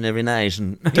trad session every night.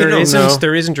 And There you know, isn't.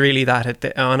 There isn't really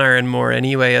that on Ironmore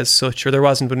anyway, as such, or there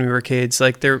wasn't when we were kids.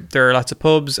 Like there are lots of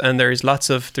pubs, and there's loads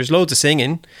of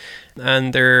singing,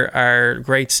 and there are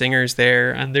great singers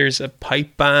there, and there's a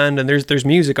pipe band, and there's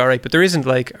music, all right, but there isn't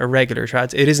like a regular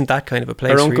trad. It isn't that kind of a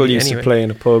place. Our uncle really, used anyway. to play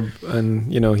in a pub, and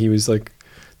he was like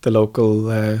the local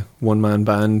one-man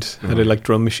band, had a like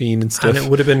drum machine and stuff. And it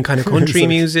would have been kind of country like-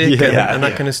 music yeah, and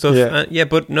that kind of stuff. Yeah.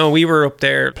 But no, we were up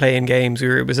there playing games.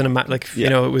 It was in a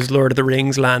it was Lord of the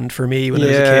Rings land for me when I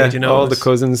was a kid. all it the was-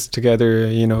 cousins together.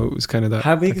 It was kind of that.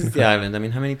 how big that is kind the of island? I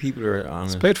mean, how many people are on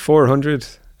It's it? about 400.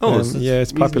 Oh, so it's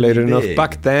it's populated reasonably enough. big.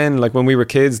 Back then, like when we were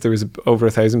kids, there was over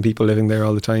 1,000 people living there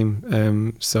all the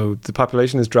time. So the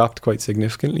population has dropped quite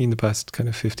significantly in the past kind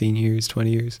of 15 years, 20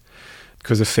 years,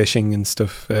 because of fishing and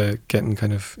stuff getting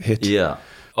kind of hit. Yeah.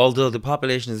 Although the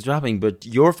population is dropping, but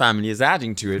your family is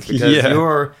adding to it because Yeah.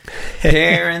 your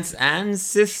parents and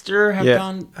sister have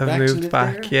gone Have back to moved live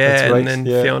back, there? yeah. That's right, And then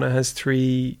yeah.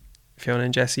 Fiona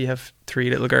and Jessie have 3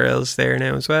 little girls there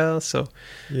now as well. So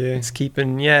Yeah. it's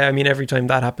keeping, I mean, every time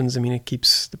that happens, I mean, it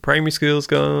keeps the primary schools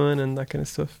going and that kind of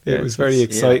stuff. Yeah, it was very yeah.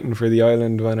 exciting for the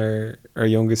island when our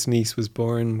youngest niece was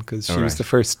born, because she was Alright.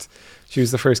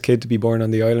 the first kid to be born on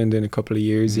the island in a couple of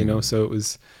years, so it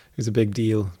was a big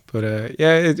deal. But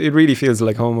it really feels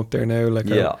like home up there now. Like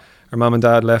Yeah. our mum and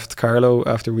dad left Carlo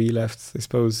after we left. I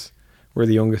suppose we're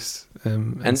the youngest,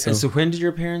 And so when did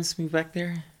your parents move back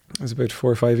there? it was about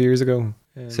 4 or 5 years ago.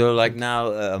 So like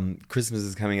now Christmas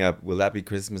is coming up. Will that be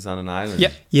Christmas on an island?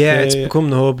 Yeah, it's yeah. become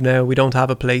the hub now. We don't have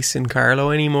a place in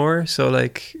Carlo anymore, so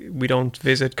like we don't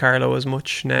visit Carlo as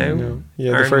much now. No.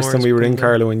 Yeah, the first time we were in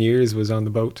Carlo in years was on the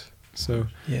boat. So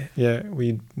Yeah.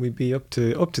 we'd be up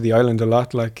to the island a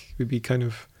lot. Like we'd be kind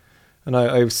of, and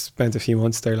I spent a few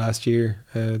months there last year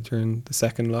during the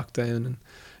second lockdown, and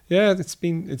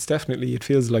it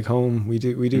feels like home. We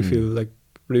do feel like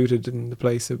rooted in the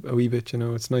place a wee bit.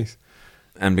 It's nice.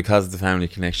 And because of the family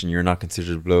connection, you're not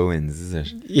considered blow-ins, is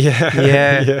it?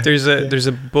 Yeah. There's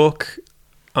a book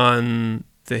on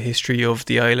the history of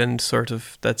the island, sort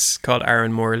of, that's called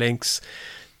Ironmore Links,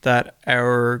 that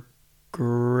our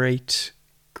great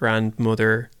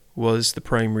grandmother was the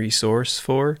primary source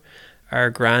for. Our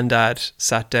granddad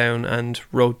sat down and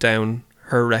wrote down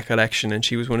her recollection, and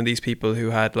she was one of these people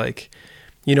who had like,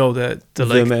 the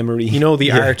memory,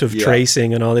 the art of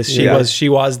tracing and all this. She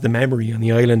was the memory on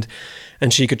the island,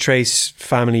 and she could trace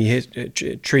family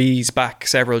trees back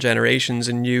several generations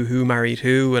and knew who married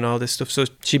who and all this stuff. So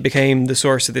she became the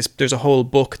source of this. There's a whole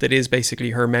book that is basically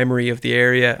her memory of the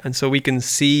area, and so we can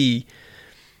see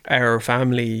our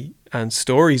family and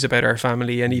stories about our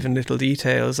family and even little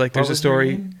details. Like there's a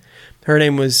story. Her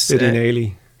name was Biddy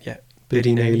Naily. Yeah,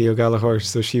 Biddy Naily O'Gallagher.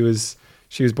 So she was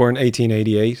born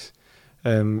 1888.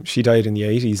 She died in the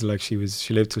 80s. Like she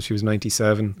lived till she was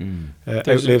 97.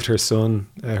 Outlived her son,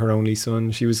 her only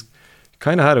son. She was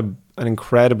kind of had an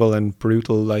incredible and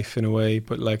brutal life in a way,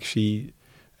 but like she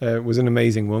was an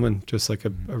amazing woman, just like a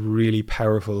really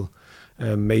powerful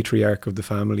matriarch of the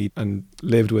family, and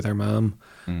lived with her mom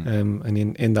and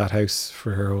in that house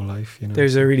for her whole life.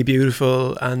 There's a really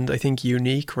beautiful and I think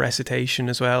unique recitation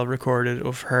as well recorded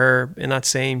of her in that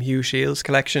same Hugh Shields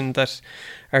collection that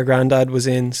our granddad was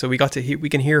in. So we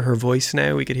can hear her voice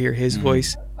now. We could hear his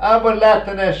voice.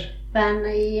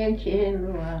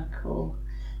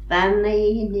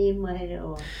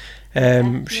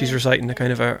 She's reciting a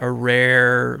kind of a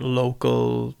rare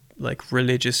local like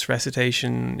religious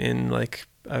recitation in like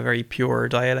a very pure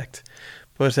dialect.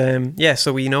 But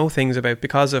so we know things about,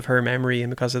 because of her memory and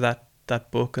because of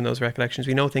that book and those recollections,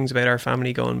 we know things about our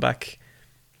family going back,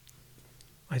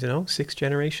 I don't know, 6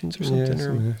 generations or something.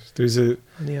 On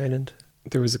the island.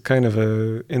 There was a kind of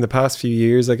in the past few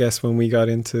years, I guess, when we got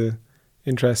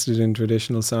interested in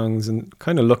traditional songs and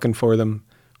kind of looking for them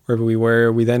wherever we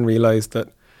were, we then realised that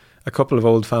a couple of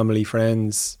old family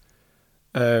friends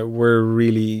were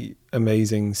really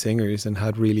amazing singers and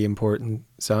had really important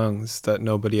songs that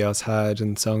nobody else had,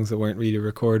 and songs that weren't really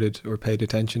recorded or paid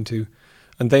attention to,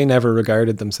 and they never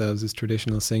regarded themselves as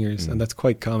traditional singers. And that's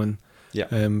quite common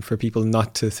for people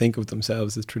not to think of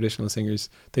themselves as traditional singers.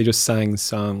 They just sang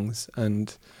songs,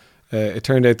 and it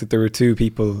turned out that there were 2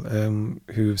 people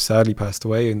who have sadly passed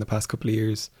away in the past couple of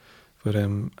years, but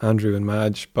Andrew and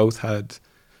Madge both had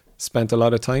spent a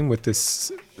lot of time with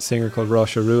this singer called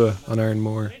Rasha Rua on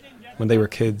Ironmore when they were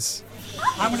kids.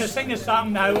 I'm going to sing a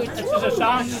song now. This is a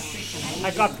song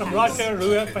I got from Rasha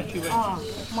Rua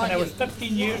when I was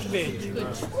 15 years of age.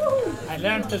 I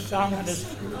learned this song, and it's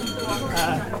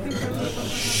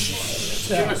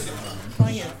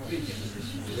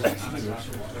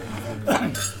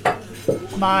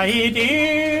My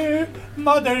dear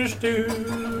mother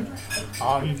stood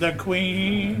on the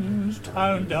Queen's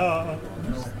Town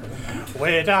docks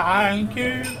with a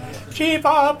handkerchief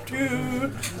up to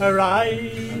her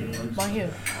eyes.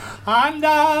 And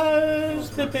as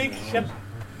the big ship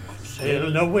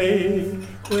sailed away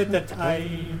with the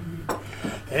tide,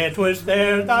 it was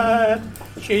there that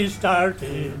she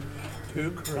started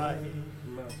to cry.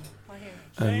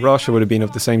 And Rasha would have been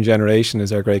of the same generation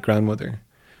as our great grandmother.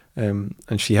 And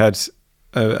she had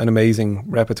an amazing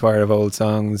repertoire of old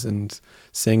songs and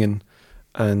singing.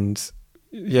 And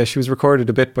yeah, she was recorded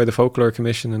a bit by the Folklore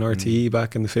Commission and RTE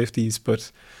back in the 50s,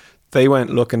 but they went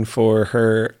looking for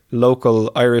her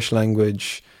local Irish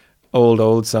language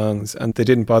old songs, and they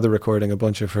didn't bother recording a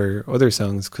bunch of her other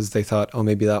songs because they thought, oh,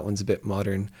 maybe that one's a bit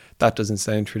modern. That doesn't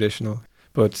sound traditional.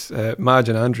 But Madge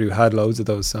and Andrew had loads of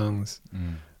those songs.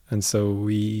 And so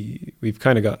we've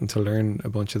kind of gotten to learn a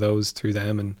bunch of those through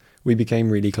them, and we became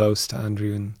really close to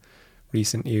Andrew in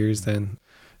recent years then.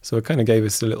 So it kind of gave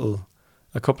us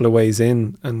a couple of ways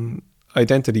in, and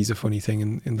identity's a funny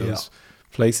thing in those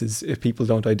places. If people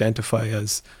don't identify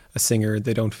as a singer,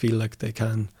 they don't feel like they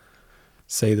can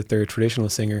say that they're a traditional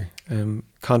singer.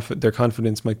 Their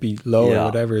confidence might be low or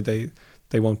whatever. They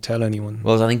won't tell anyone.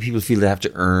 Well, I think people feel they have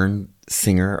to earn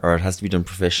singer, or it has to be done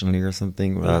professionally or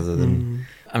something, rather than...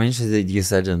 I'm interested that you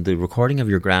said the recording of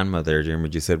your grandmother,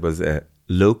 Dermot, you said was a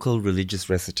local religious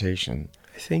recitation.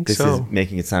 I think this so. Is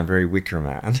making it sound very Wicker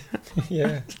Man.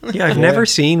 Yeah. Yeah, I've never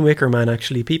seen Wicker Man,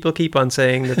 actually. People keep on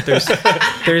saying that there's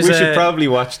we should probably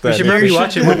watch that. We should probably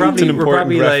watch it. We're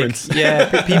probably reference. like,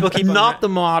 yeah, people keep on... Not the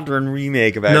modern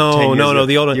remake about 10 years No,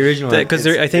 the old one. The original one. Because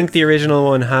I think the original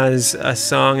one has a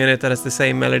song in it that has the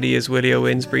same melody as Willie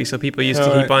O'Winsbury, so people used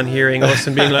to keep on hearing us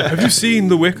and being like, have you seen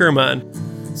The Wicker Man?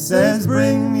 Says,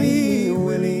 bring me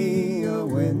Willie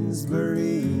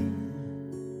O'Winsbury,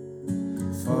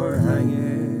 for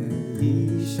hanged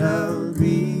he shall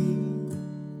be.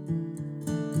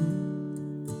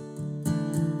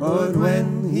 But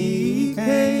when he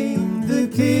came the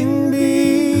king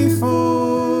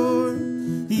before,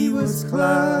 he was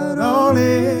clad all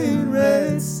in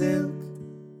red silk.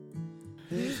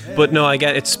 But no, I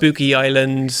get it's Spooky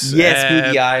Island. Yes,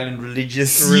 Spooky Island,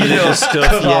 religious stuff.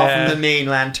 Cut off Yeah. from the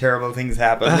mainland, terrible things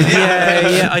happen.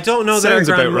 Yeah. I don't know that Sounds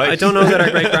about right. I don't know that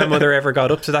our great grandmother ever got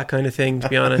up to that kind of thing, to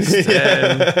be honest.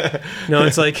 No,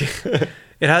 it's like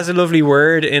it has a lovely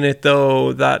word in it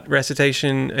though. That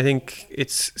recitation, I think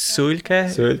it's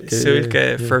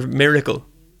Suilke for miracle.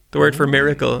 The word for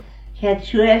miracle. Het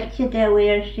zweltje dat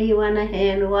weer zie wanneer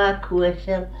hen wa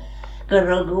koesel,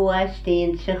 gerogua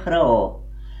steen se gro.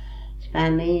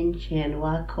 Spanin chen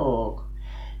wa koog.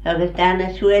 Agus dan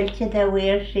a zweltje dat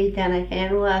weer zie dan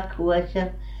hen wa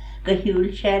koesel,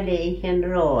 gehuil chale hen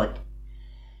rood.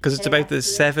 Because it's about the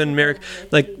 7 miracles,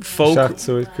 like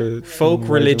folk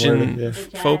religion.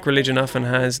 Folk religion often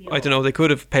has, I don't know, they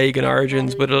could have pagan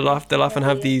origins, but they'll often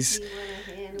have these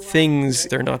things.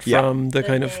 They're not from the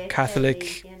kind of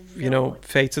Catholic,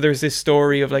 faith. So there's this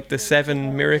story of like the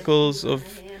 7 miracles of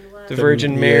the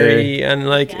Virgin Mary, and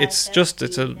like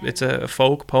it's a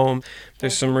folk poem.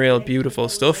 There's some real beautiful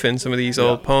stuff in some of these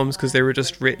old poems because they were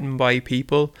just written by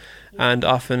people. And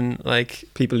often, like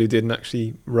people who didn't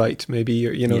actually write, maybe,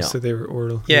 so they were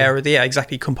oral.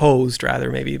 Exactly, composed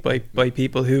rather, maybe by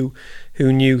people who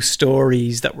knew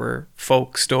stories that were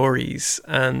folk stories,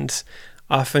 and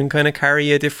often kind of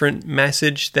carry a different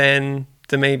message than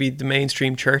the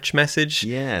mainstream church message.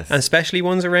 Yes, and especially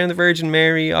ones around the Virgin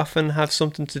Mary often have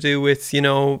something to do with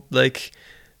like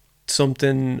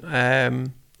something.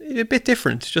 A bit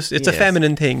different, just it's a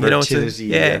feminine thing,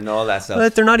 fertility, and all that stuff.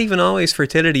 But they're not even always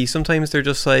fertility. Sometimes they're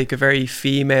just like a very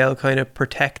female kind of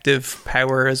protective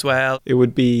power as well. It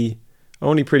would be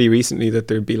only pretty recently that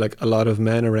there'd be like a lot of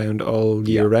men around all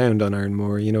year round on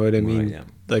Ironmore. You know what I mean? Right, yeah.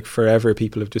 Like forever,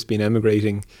 people have just been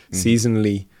emigrating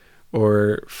seasonally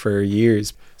or for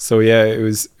years. So yeah, it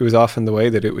was often the way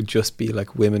that it would just be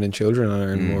like women and children on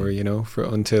Ironmore, for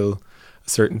until a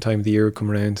certain time of the year would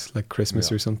come around, like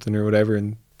Christmas or something or whatever,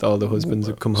 and all the husbands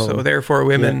would come home. So therefore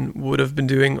women would have been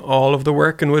doing all of the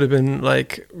work and would have been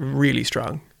like really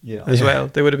strong as well.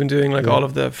 They would have been doing like all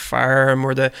of the farm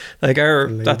or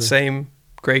that same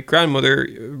great grandmother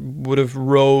would have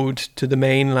rode to the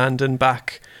mainland and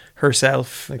back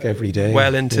herself like every day,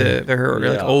 well into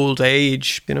her old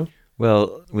age,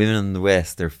 Well, women in the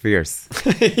West, they're fierce.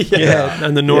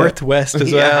 And the Northwest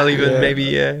as well, even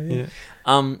maybe.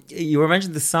 You were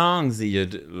mentioning the songs that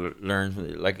you'd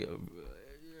learned, like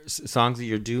songs that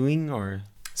you're doing, or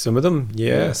some of them,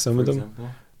 some of them. Example.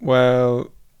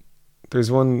 Well, There's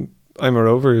one, I'm a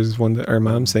Rover, is one that our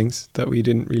mom sings that we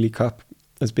didn't really cop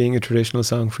as being a traditional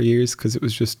song for years because it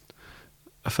was just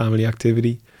a family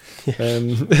activity,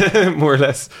 more or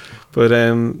less. But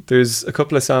there's a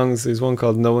couple of songs. There's one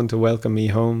called No One to Welcome Me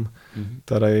Home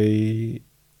that I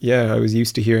was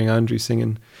used to hearing Andrew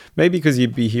singing. Maybe because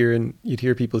you'd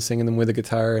hear people singing them with a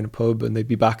guitar in a pub and they'd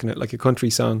be backing it like a country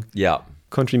song. Yeah.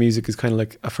 Country music is kind of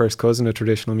like a first cousin of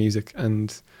traditional music.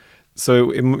 And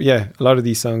so, a lot of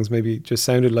these songs maybe just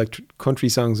sounded like country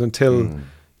songs until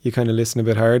you kind of listen a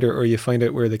bit harder or you find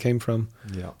out where they came from.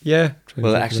 Yeah. Yeah.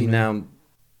 Well, actually now,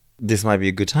 this might be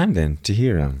a good time then to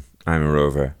hear I'm a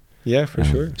Rover. Yeah, for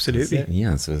sure. Absolutely.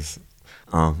 Yeah, so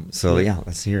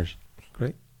let's hear it.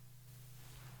 Great.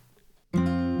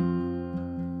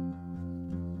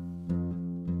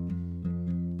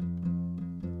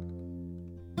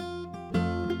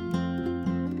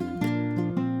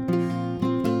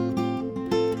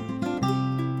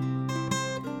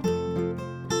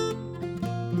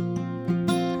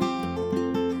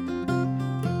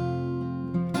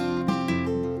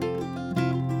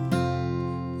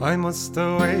 I must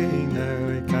away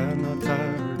now, I cannot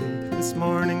tardy. This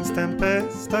morning's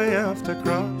tempest I have to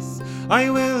cross. I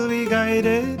will be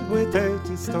guided without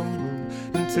a stumble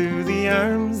into the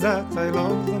arms that I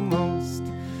love the most.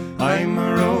 I'm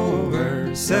a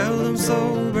rover, seldom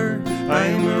sober.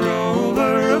 I'm a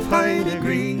rover of high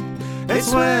degree.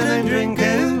 It's when I'm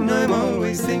drinking, I'm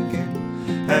always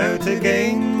thinking how to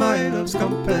gain my love's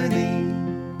company.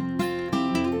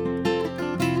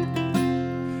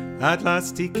 At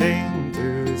last he came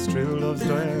to his true love's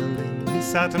dwelling. He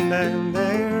sat him down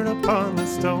there upon a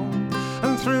stone,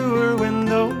 and through her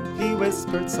window he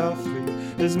whispered softly,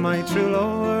 "Is my true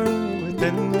lover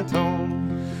within the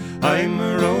tone?" I'm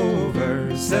a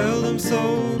rover, seldom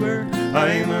sober.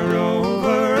 I'm a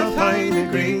rover of high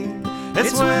degree.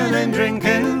 It's when I'm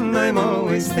drinking, I'm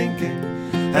always thinking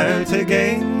how to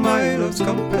gain my love's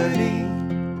company.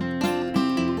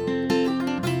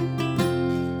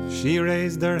 She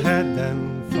raised her head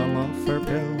then from off her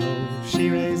pillow.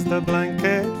 She raised the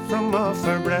blanket from off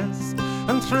her breast,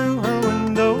 and through her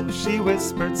window she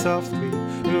whispered softly,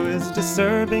 "Who is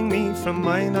disturbing me from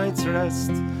my night's rest?"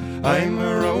 I'm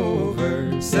a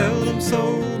rover, seldom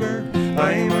sober.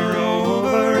 I'm a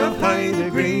rover of high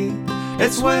degree.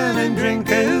 It's when I'm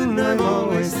drinking, I'm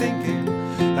always thinking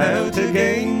how to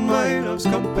gain my love's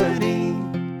company.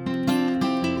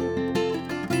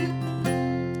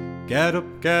 Get up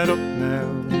now,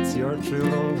 it's your true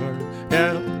lover.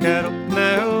 Get up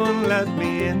now and let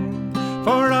me in.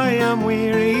 For I am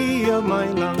weary of my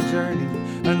long journey,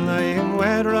 and I am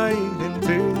wet right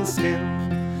into the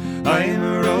skin. I'm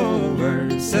a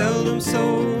rover, seldom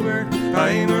sober.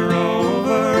 I'm a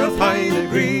rover of high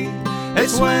degree.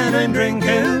 It's when I'm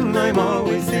drinking, I'm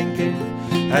always thinking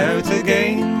how to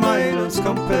gain my love's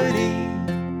company.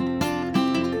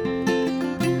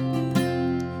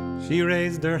 She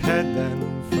raised her head then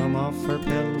from off her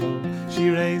pillow. She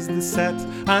raised the set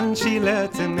and she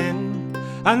let him in,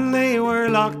 and they were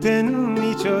locked in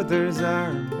each other's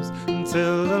arms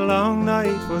until the long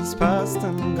night was past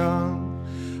and gone.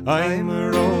 I'm a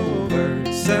rover,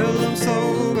 seldom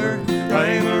sober.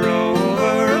 I'm a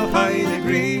rover of high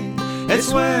degree.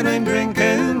 It's when I'm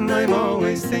drinking, I'm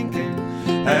always thinking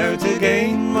how to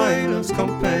gain my love's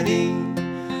company.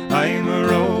 I'm a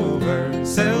rover,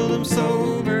 seldom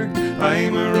sober.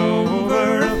 I'm a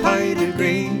rover of high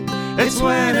degree. It's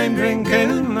when I'm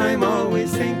drinking, I'm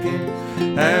always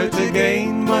thinking how to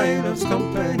gain my love's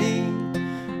company.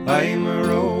 I'm a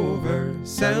rover,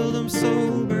 seldom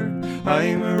sober.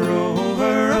 I'm a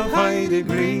rover of high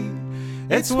degree.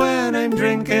 It's when I'm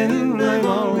drinking, I'm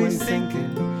always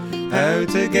thinking how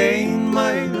to gain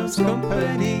my love's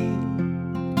company.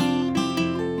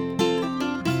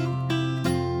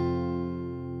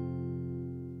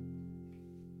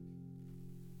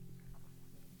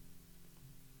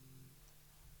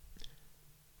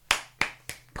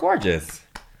 Gorgeous.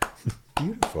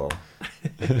 Beautiful.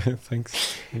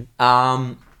 Thanks.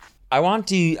 I want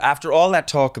to, after all that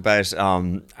talk about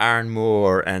Aaron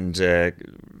Moore and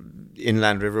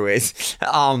inland riverways,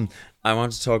 I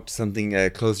want to talk to something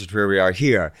closer to where we are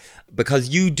here, because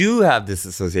you do have this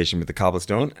association with the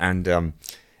cobblestone, and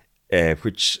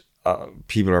which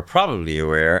people are probably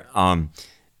aware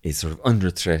is sort of under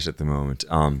threat at the moment.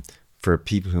 For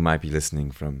people who might be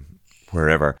listening from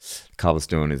wherever,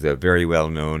 Cobblestone is a very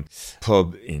well-known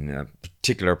pub in a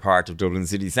particular part of Dublin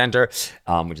city centre,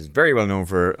 which is very well known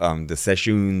for the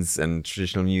sessions and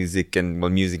traditional music and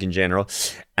music in general,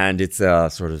 and it's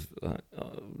sort of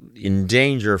in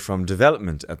danger from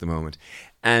development at the moment.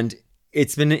 And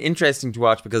it's been interesting to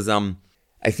watch because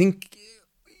I think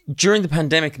during the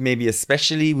pandemic, maybe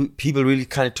especially, people really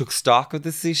kind of took stock of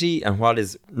the city and what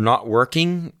is not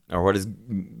working or what is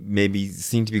maybe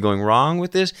seemed to be going wrong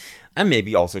with it, and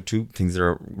maybe also two things that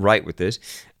are right with it.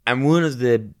 And one of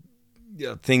the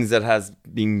things that has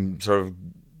been sort of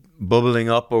bubbling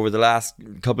up over the last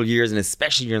couple of years, and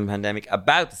especially during the pandemic,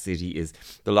 about the city is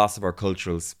the loss of our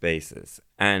cultural spaces.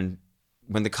 And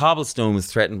when the cobblestone was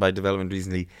threatened by development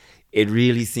recently, it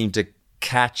really seemed to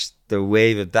catch the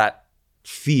wave of that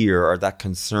fear or that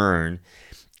concern.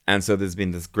 And so there's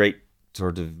been this great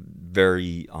sort of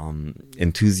very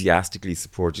enthusiastically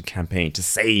supported campaign to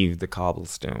save the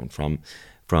cobblestone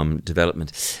from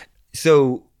development.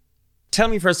 So tell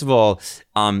me, first of all,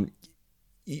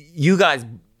 you guys,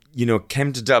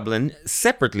 came to Dublin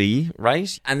separately,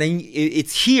 right? And then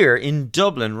it's here in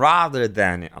Dublin rather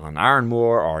than on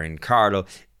Ironmore or in Carlow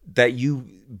that you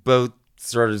both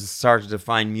sort of started to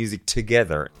find music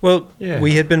together. Well,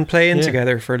 we had been playing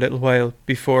together for a little while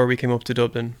before we came up to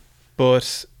Dublin.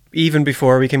 But even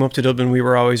before we came up to Dublin, we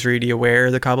were always really aware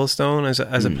of the cobblestone as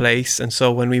a place. And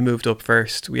so when we moved up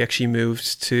first, we actually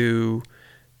moved to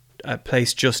a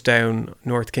place just down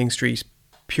North King Street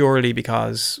purely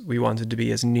because we wanted to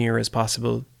be as near as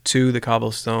possible to the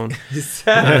cobblestone.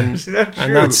 And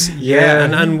that's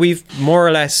and we've more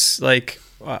or less, like,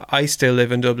 I still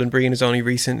live in Dublin. Brian has only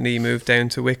recently moved down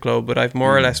to Wicklow, but I've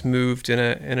more or less moved in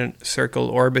a circle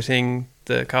orbiting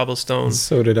the cobblestone. And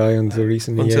so did I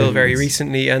until very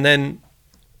recently. And then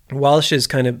Walsh's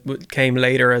kind of came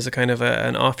later as a kind of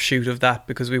an offshoot of that,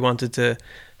 because we wanted to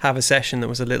have a session that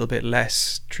was a little bit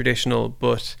less traditional.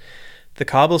 But the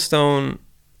cobblestone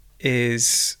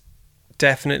is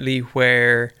definitely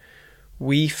where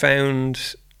we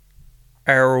found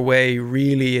our way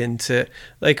really into,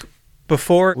 like,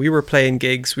 before we were playing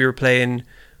gigs, we were playing,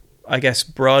 I guess,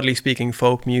 broadly speaking,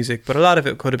 folk music, but a lot of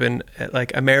it could have been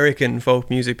like American folk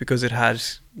music because it had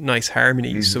nice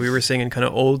harmonies. So we were singing kind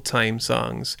of old time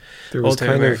songs, old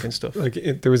time American stuff. Like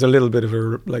there was a little bit of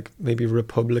a maybe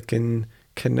Republican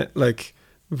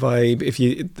vibe. If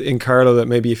you in Carlow, that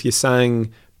maybe if you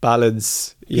sang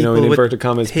ballads, in inverted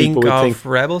commas, people would think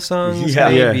rebel songs,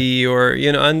 maybe, or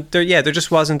and there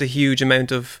just wasn't a huge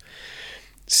amount of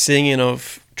singing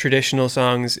of traditional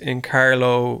songs in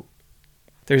Carlow.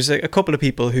 There's a couple of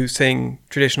people who sing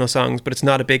traditional songs, but it's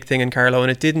not a big thing in Carlow,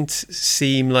 and it didn't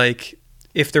seem like,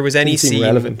 if there was any scene,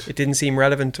 it didn't seem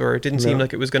relevant, or it didn't seem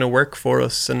like it was going to work for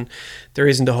us. And there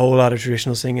isn't a whole lot of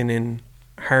traditional singing in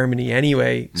harmony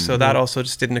anyway, so that also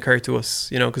just didn't occur to us,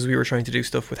 because we were trying to do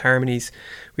stuff with harmonies.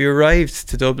 We arrived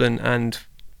to Dublin, and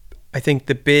I think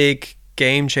the big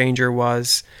game changer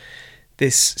was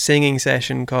this singing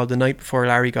session called The Night Before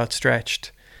Larry Got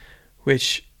Stretched,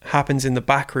 which happens in the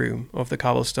back room of the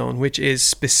cobblestone, which is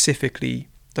specifically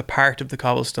the part of the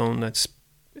cobblestone that's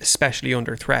especially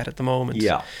under threat at the moment.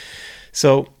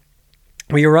 So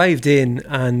we arrived in,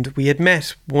 and we had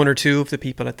met one or two of the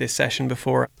people at this session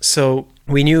before, so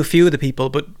we knew a few of the people,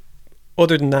 but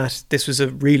other than that, this was a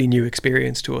really new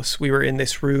experience to us. We were in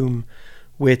this room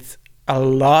with a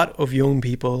lot of young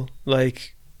people,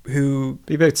 like, who...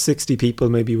 Be about 60 people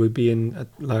maybe would be in at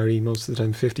Larry most of the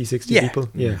time, 50, 60 people.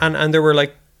 Yeah. And there were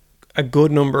like a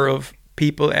good number of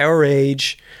people our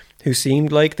age who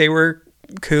seemed like they were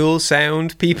cool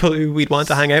sound people who we'd want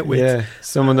to hang out with. Yeah,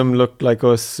 some of them looked like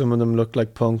us, some of them looked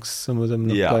like punks, some of them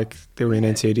looked like they were in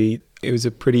NCAD. It was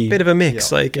a pretty... bit of a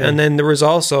mix, and then there was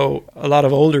also a lot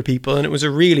of older people, and it was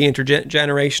a really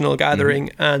intergenerational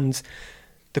gathering, and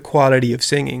the quality of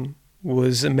singing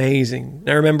was amazing.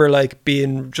 I remember like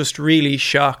being just really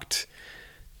shocked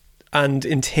and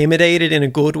intimidated in a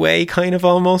good way, kind of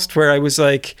almost, where I was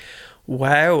like,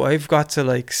 wow, I've got to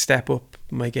like step up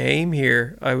my game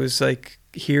here. I was like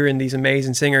hearing these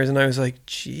amazing singers, and I was like,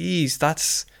 geez,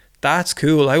 that's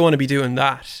cool. I want to be doing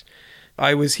that.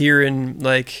 I was hearing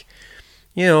like,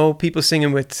 people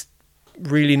singing with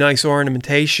really nice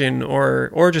ornamentation,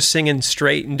 or just singing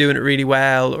straight and doing it really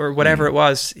well, or whatever it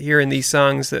was, hearing these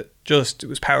songs that it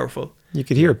was powerful. You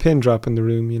could hear a pin drop in the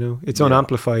room, it's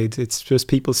unamplified. It's just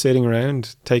people sitting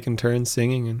around taking turns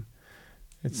singing, and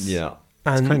it's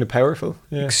kind of powerful.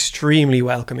 Extremely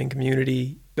welcoming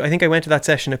community. I think I went to that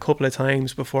session a couple of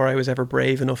times before I was ever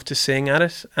brave enough to sing at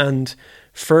it, and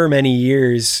for many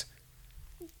years,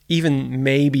 even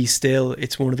maybe still,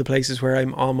 it's one of the places where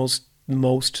I'm almost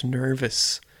most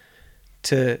nervous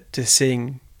to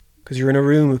sing, because you're in a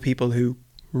room of people who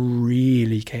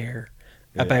really care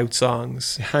about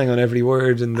songs. They hang on every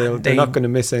word, and they're not going to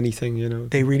miss anything,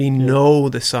 They really know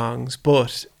the songs,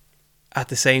 but at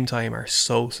the same time are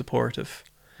so supportive.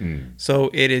 So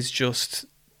it is just,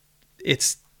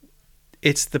 it's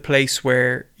it's the place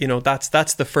where, you know, that's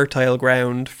the fertile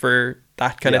ground for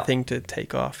that kind Yeah. of thing to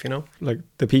take off, you know? Like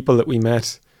the people that we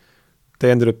met, they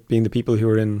ended up being the people who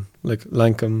were in like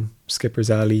Lankham,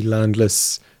 Skipper's Alley,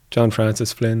 Landless, John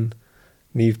Francis Flynn,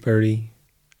 Niamh Burry,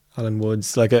 Alan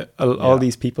Woods, like all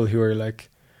these people who are like,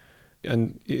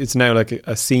 and it's now like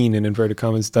a scene in inverted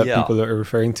commas that Yeah. people are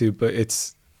referring to, but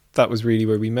that was really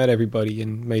where we met everybody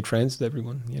and made friends with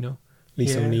everyone, you know.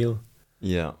 Lisa Yeah. O'Neill.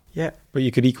 Yeah. Yeah. But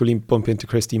you could equally bump into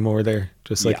Christy Moore there,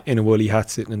 just like Yeah. in a woolly hat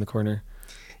sitting in the corner.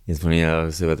 It's funny, I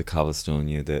was about the Cobblestone,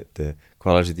 the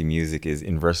quality of the music is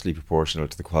inversely proportional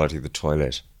to the quality of the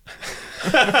toilet.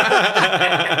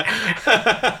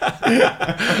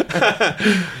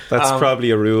 That's probably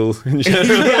a rule in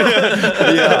general.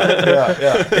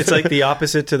 It's like the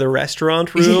opposite to the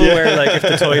restaurant rule, where like if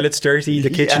the toilet's dirty,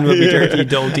 the kitchen will be dirty,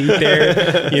 don't eat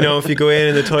there. You know, if you go in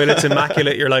and the toilet's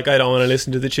immaculate, you're like, I don't want to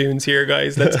listen to the tunes here,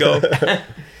 guys, let's go.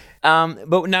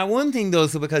 But now one thing though,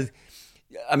 so because,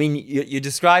 I mean, you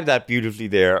described that beautifully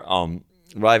there,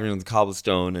 arriving on the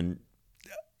Cobblestone and,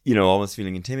 you know, almost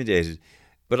feeling intimidated.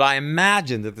 But I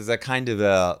imagine that there's a kind of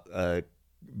a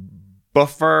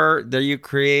buffer that you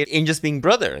create in just being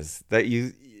brothers, that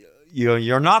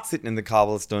you're not sitting in the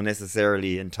Cobblestone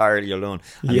necessarily entirely alone.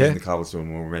 I'm using the Cobblestone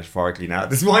more metaphorically now at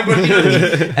this point, but you know what I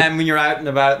mean? And when you're out and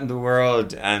about in the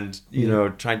world and, you know,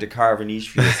 trying to carve a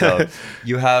niche for yourself,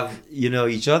 you have, you know,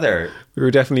 each other. We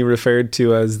were definitely referred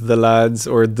to as the lads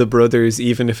or the brothers,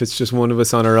 even if it's just one of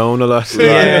us on our own a lot.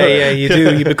 Yeah, you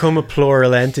do. You become a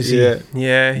plural entity.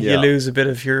 Yeah. You lose a bit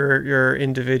of your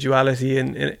individuality,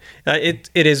 and it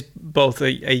is both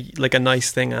a like a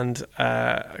nice thing and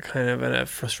kind of a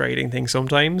frustrating thing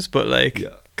sometimes. But like,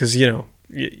 because you know,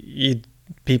 you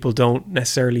people don't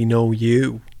necessarily know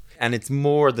you, and it's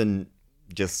more than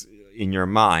just in your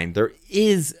mind. There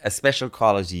is a special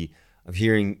quality of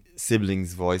hearing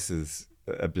siblings' voices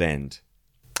a blend.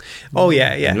 Oh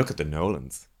yeah. And look at the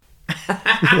Nolans.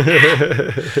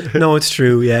 No, it's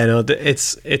true. Yeah, no,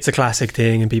 it's a classic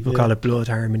thing, and people call it blood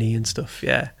harmony and stuff.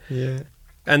 Yeah.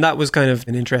 And that was kind of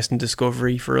an interesting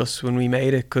discovery for us when we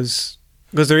made it, because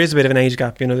there is a bit of an age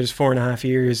gap. You know, there's 4.5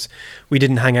 years. We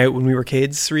didn't hang out when we were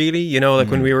kids, really. You know,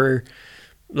 like when we were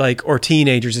like, or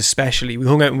teenagers especially. We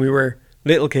hung out when we were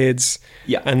little kids,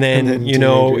 and then you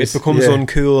know, it becomes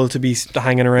uncool to be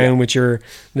hanging around with your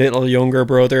little younger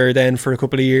brother. Then for a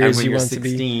couple of years, and when you you're want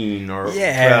 16 to be or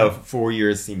 12, 4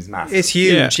 years seems massive. It's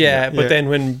huge, But then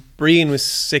when Brian was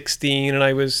 16 and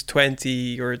I was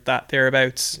 20 or that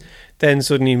thereabouts, then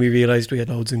suddenly we realised we had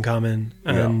loads in common.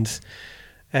 And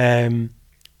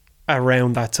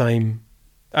around that time,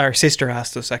 our sister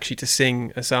asked us actually to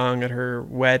sing a song at her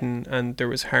wedding, and there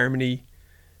was harmony.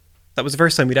 That was the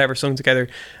first time we'd ever sung together,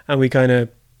 and we kind of,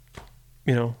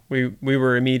 you know, we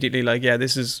were immediately like, yeah,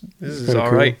 this is all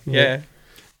cool. right. Yeah.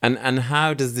 And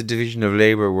how does the division of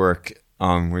labour work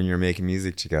when you're making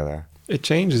music together? It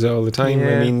changes all the time.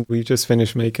 Yeah. I mean, we just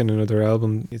finished making another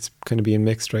album. It's kind of being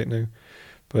mixed right now.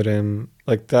 But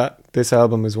like this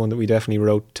album is one that we definitely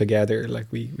wrote together. Like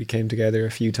we came together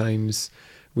a few times.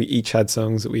 We each had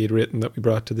songs that we had written that we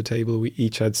brought to the table. We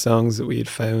each had songs that we had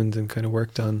found and kind of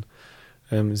worked on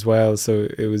as well. So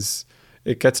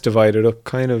it gets divided up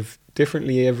kind of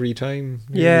differently every time.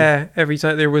 Really. Yeah, every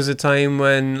time. There was a time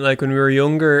when, like, when we were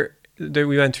younger,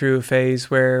 we went through a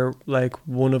phase where, like,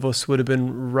 one of us would have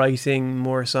been writing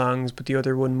more songs, but the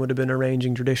other one would have been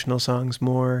arranging traditional songs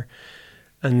more.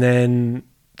 And then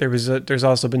there's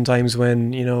also been times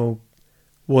when, you know,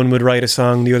 one would write a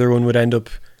song, the other one would end up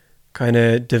kind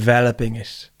of developing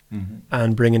it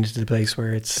and bringing it to the place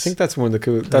where it's. I think that's one of the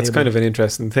cool. That's kind of an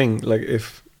interesting thing. Like,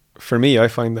 if for me, I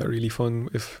find that really fun.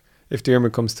 If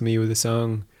Diarmuid comes to me with a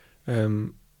song,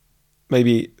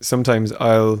 maybe sometimes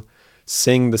I'll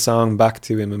sing the song back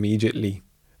to him immediately,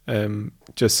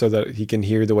 just so that he can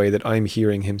hear the way that I'm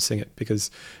hearing him sing it. Because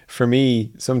for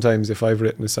me, sometimes if I've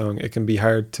written a song, it can be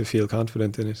hard to feel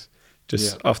confident in it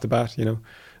just off the bat, you know.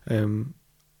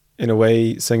 In a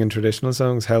way, singing traditional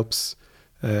songs helps.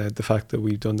 The fact that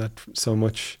we've done that so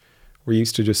much. We're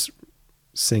used to just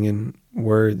singing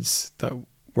words that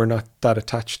we're not that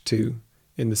attached to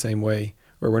in the same way,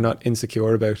 or we're not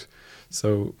insecure about.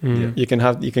 So you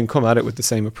can come at it with the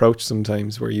same approach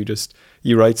sometimes, where you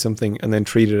write something and then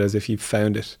treat it as if you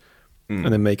found it,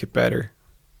 and then make it better,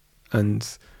 and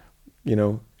you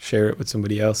know, share it with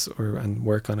somebody else and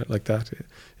work on it like that.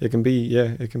 It can be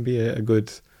a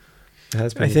good. It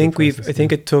has been. I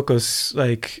think it took us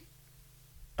like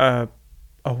a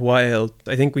while.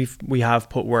 I think we have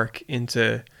put work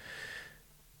into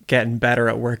getting better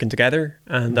at working together,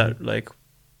 and that, like,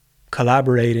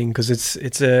 collaborating, because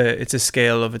it's a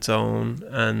scale of its own,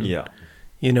 and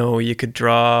You know, you could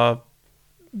draw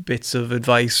bits of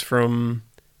advice from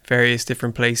various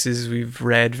different places. We've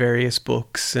read various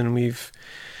books, and we've,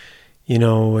 you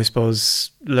know, I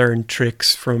suppose, learned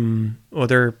tricks from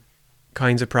other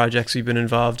kinds of projects we've been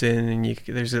involved in, and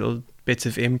there's little bits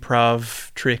of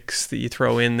improv tricks that you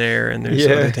throw in there, and there's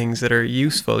other things that are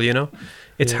useful, you know.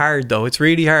 It's hard though. It's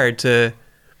really hard to,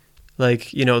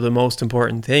 like, you know, the most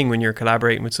important thing when you're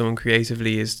collaborating with someone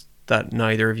creatively is that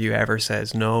neither of you ever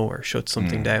says no or shuts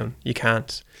something down. You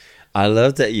can't. I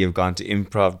love that you've gone to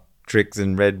improv tricks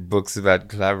and read books about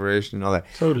collaboration and all that.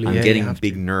 Totally. I'm Yeah, getting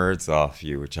big nerds off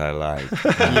you, which I like.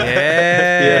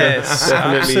 Yes,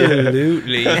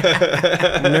 absolutely.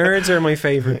 Nerds are my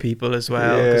favorite people as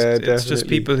well. 'Cause Yeah, it's just definitely.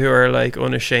 people who are like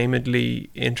unashamedly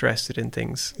interested in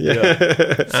things.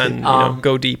 Yeah. And you know,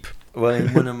 go deep. Well,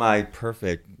 in one of my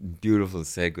perfect, beautiful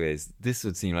segues, this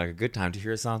would seem like a good time to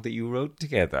hear a song that you wrote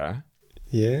together.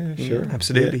 Yeah, sure.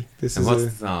 Absolutely. Yeah, this And is what's a,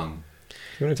 the song?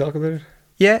 you want to talk about it?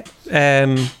 Yeah.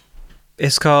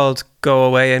 It's called Go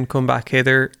Away and Come Back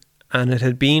Hither, and it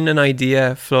had been an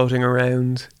idea floating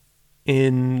around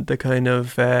in the kind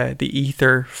of the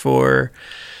ether for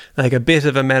like a bit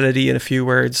of a melody and a few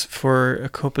words for a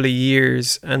couple of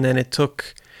years, and then it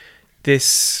took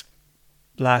this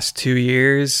last 2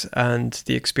 years and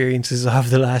the experiences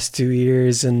of the last 2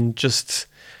 years and just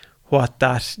what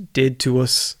that did to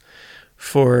us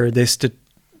for this to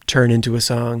turn into a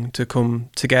song, to come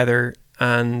together.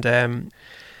 And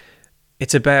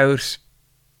it's about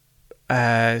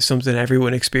something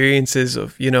everyone experiences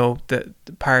of, you know, the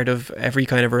part of every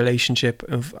kind of relationship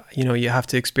of, you know, you have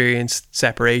to experience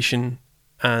separation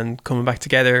and coming back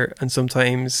together, and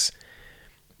sometimes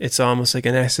it's almost like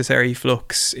a necessary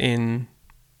flux in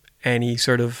any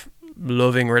sort of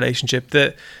loving relationship.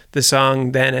 The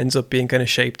song then ends up being kind of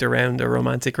shaped around a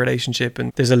romantic relationship,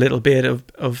 and there's a little bit of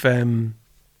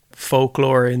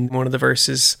folklore in one of the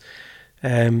verses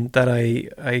that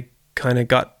I kind of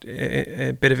got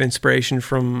a bit of inspiration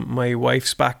from my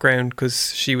wife's background,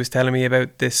 because she was telling me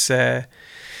about this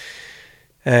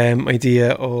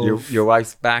idea of Your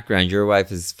wife's background. Your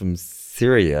wife is from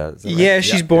Syria. Is that right? Yeah,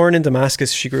 she's born in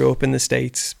Damascus. She grew up in the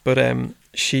States, but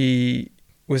she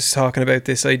was talking about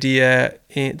this idea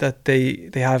that they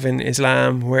have in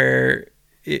Islam, where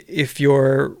if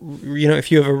you're, you know,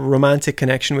 if you have a romantic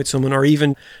connection with someone, or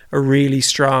even a really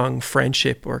strong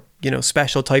friendship or, you know,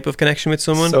 special type of connection with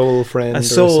someone, Soul friend. a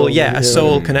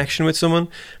soul connection with someone,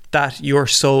 that your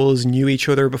souls knew each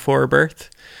other before birth.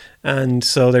 And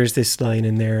so there's this line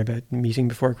in there about meeting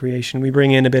before creation. We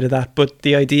bring in a bit of that, but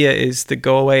the idea is the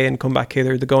go away and come back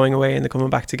hither, the going away and the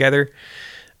coming back together.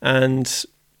 And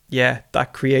yeah,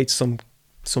 that creates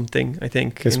something, I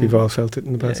think. Guess we've all felt it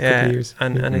in the past couple of years.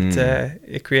 And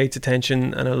it creates a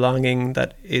tension and a longing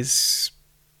that is,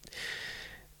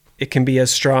 it can be as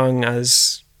strong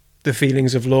as the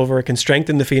feelings of love, or it can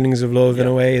strengthen the feelings of love in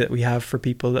a way that we have for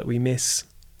people that we miss.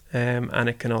 And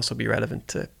it can also be relevant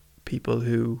to people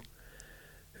who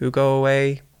go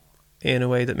away in a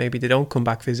way that maybe they don't come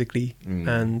back physically.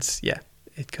 And yeah,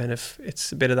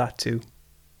 it's a bit of that too.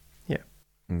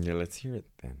 Yeah, let's hear it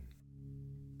then.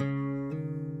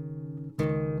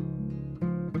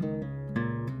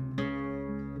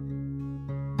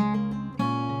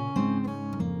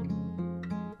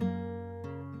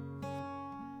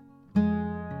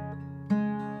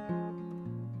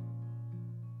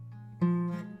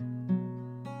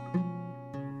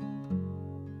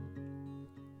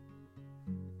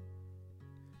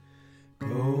 Go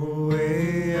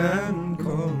away and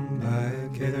come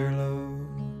back hither, love.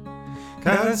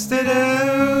 Cast it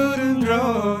out and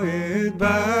draw it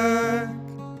back.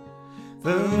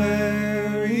 The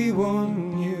very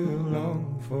one you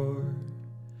long for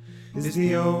is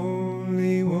the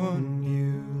only one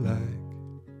you like.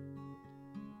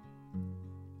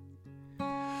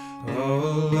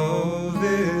 All love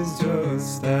is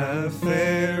just a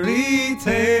fairy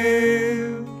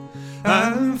tale,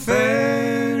 and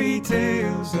fairy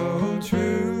tales all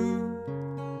true.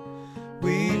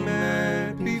 We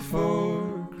met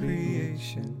before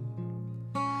creation,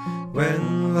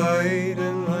 when light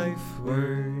and life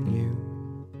were new.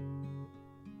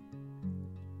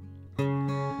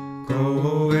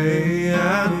 Go away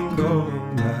and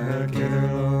come back hither,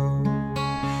 love.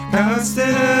 Cast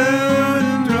it out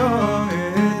and draw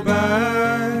it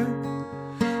back.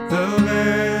 The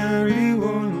very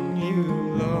one you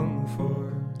long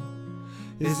for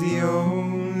is the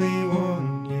only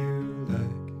one you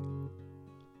like.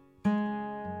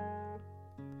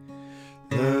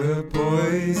 The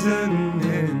poison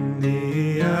in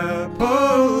the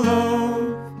apple,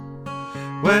 love,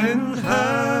 when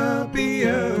happy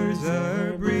hours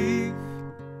are brief.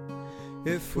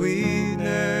 If if we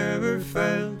never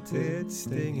felt it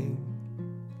stinging,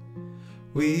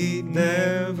 we'd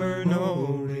never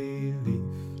know relief.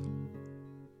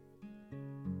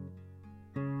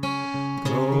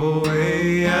 Go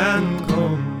away and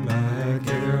come back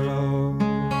here, love.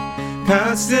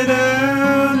 Cast it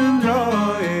out and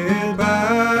draw it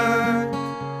back.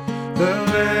 The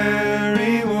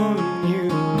very one you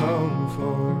long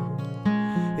for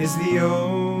is the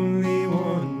only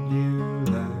one you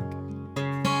lack.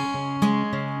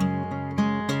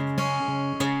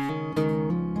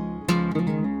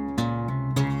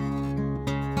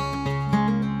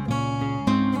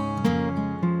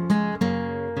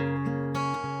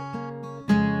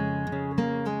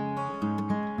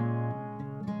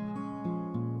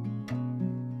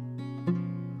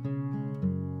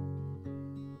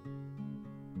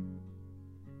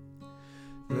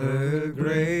 The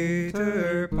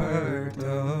greater part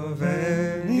of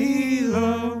any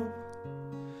love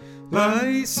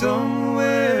lies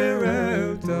somewhere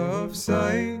out of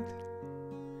sight.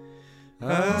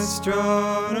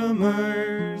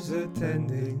 Astronomers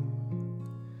attending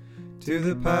to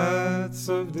the paths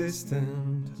of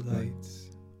distant lights.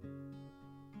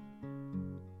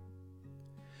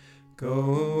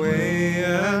 Go away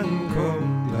and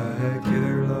come back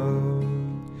hither, love.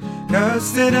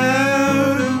 Cast it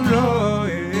out and draw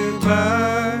it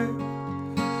back.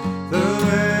 The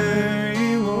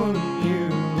very one you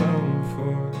long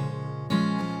for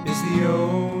is the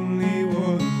only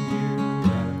one you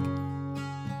lack.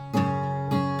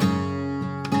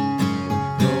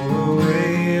 Go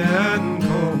away and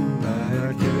come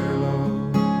back here,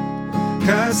 love.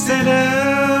 Cast it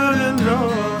out and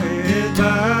draw it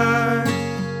back.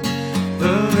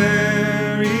 The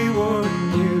very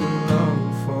one you long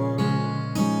for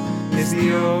is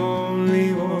the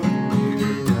only one you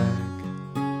lack.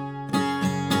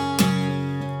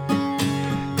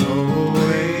 Go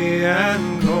away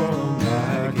and come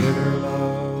back hither,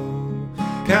 love.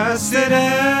 Cast it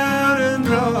out and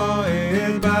draw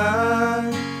it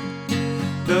back.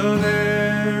 The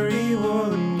very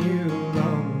one you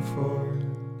long for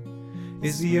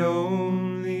is the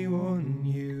only one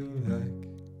you lack.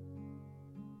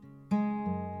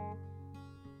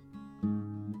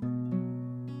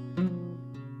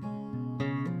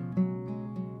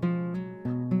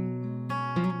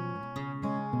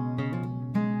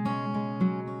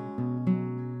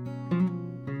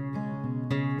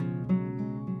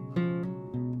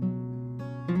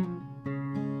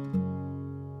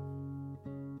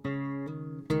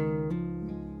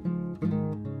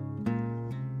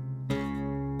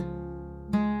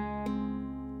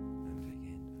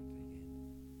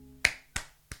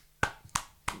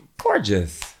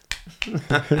 Gorgeous.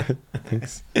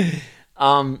 Thanks.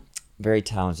 Very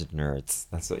talented nerds.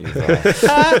 That's what you thought.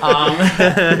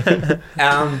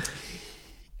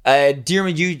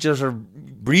 Diarmuid, you just sort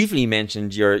of briefly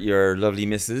mentioned your lovely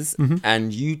missus,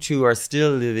 and you two are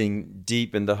still living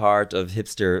deep in the heart of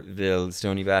Hipsterville,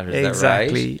 Stony Batter. Is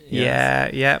Exactly. that right?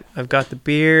 Yes. Yeah. I've got the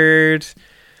beard.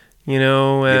 You've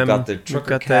got the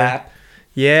trucker cap.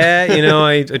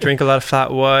 I drink a lot of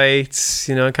flat whites.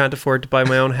 I can't afford to buy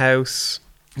my own house.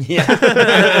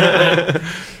 Yeah.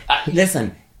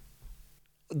 Listen,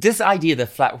 this idea that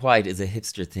flat white is a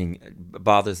hipster thing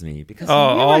bothers me because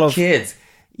when we were kids,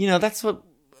 that's what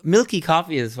milky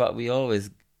coffee is. What we always,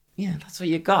 that's what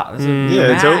you got. That's what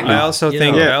totally. I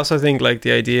also think like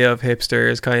the idea of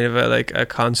hipster is kind of a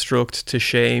construct to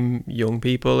shame young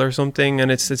people or something,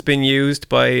 and it's been used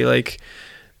by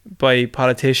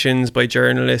politicians, by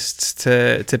journalists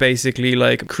to basically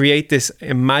like create this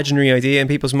imaginary idea in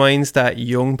people's minds that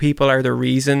young people are the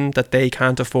reason that they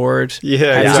can't afford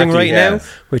housing now,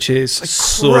 which is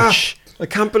such. I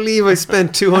can't believe I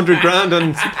spent 200 grand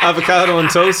on avocado on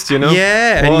toast,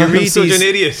 Yeah, and you read I'm such these, an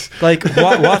idiot. Like,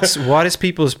 what is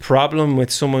people's problem with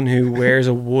someone who wears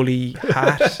a woolly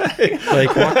hat?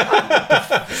 Like, what?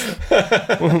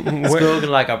 Spoken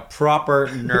like a proper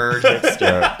nerd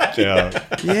hipster.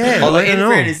 Yeah. Although, I don't in know.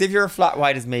 fairness, if your flat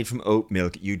white is made from oat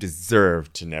milk, you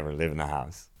deserve to never live in a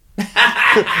house. Two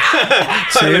admit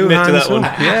to hands that one.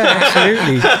 up. Yeah,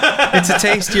 absolutely. It's a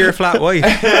tastier flat white.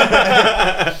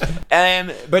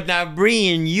 But now,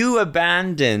 Brian, you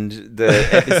abandoned the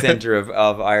epicenter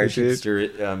of Irish I did.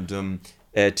 hipsterdom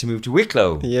to move to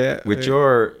Wicklow. Yeah, with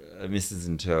your missus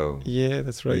in tow. Yeah,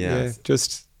 that's right. Yes. Yeah,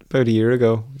 just about a year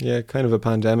ago. Yeah, kind of a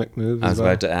pandemic move. I was as well.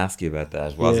 about to ask you about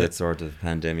that. Was Yeah. it sort of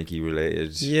pandemic-y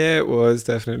related? Yeah, it was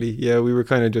definitely. Yeah, we were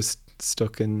kind of just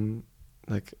stuck in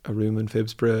like a room in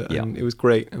Phibsborough, and it was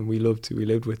great, and we loved who we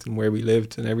lived with and where we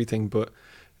lived and everything. But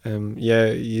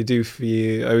you do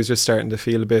feel. I was just starting to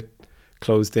feel a bit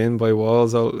closed in by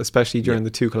walls, especially during the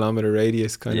 2 kilometer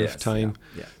radius kind of time.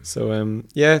 So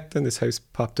then this house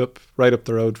popped up right up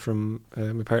the road from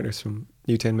my partner's from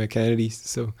Newtown Mount Kennedy,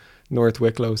 so North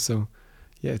Wicklow. So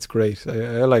yeah, it's great.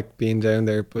 I like being down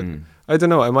there, but I don't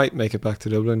know, I might make it back to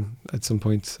Dublin at some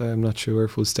point. I'm not sure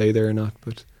if we'll stay there or not,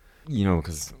 but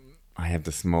because I have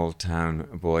the small town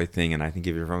boy thing, and I think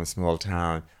if you're from a small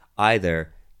town,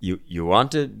 either you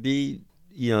want to be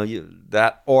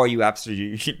that, or you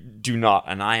absolutely do not.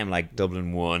 And I am like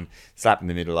Dublin 1, slap in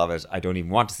the middle of it. I don't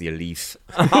even want to see a leaf.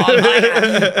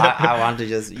 I want to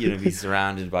just be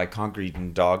surrounded by concrete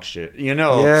and dog shit.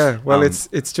 Yeah, well, it's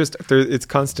just it's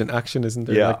constant action, isn't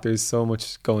there? Yeah. Like there's so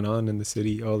much going on in the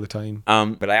city all the time.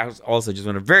 But I also just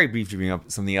want to very briefly bring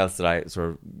up something else that I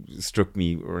sort of struck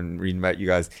me when reading about you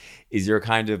guys, is your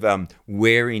kind of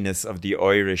wariness of the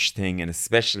Irish thing, and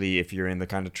especially if you're in the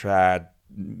kind of trad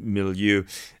milieu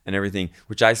and everything,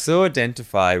 which I so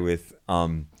identify with,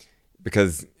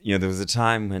 because there was a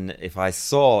time when if I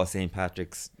saw St.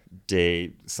 Patrick's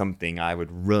Day something, I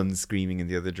would run screaming in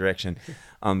the other direction,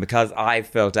 because I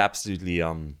felt absolutely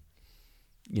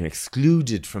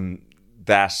excluded from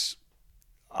that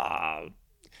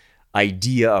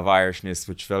idea of Irishness,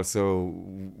 which felt so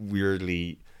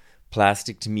weirdly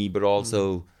plastic to me, but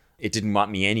also it didn't want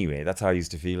me anyway. That's how I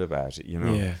used to feel about it,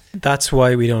 Yeah. That's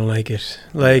why we don't like it.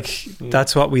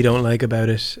 That's what we don't like about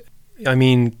it. I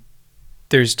mean,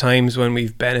 there's times when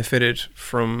we've benefited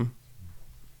from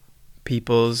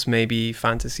people's maybe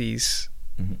fantasies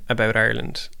about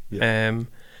Ireland. And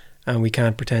we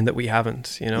can't pretend that we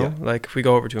haven't, Like if we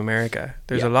go over to America,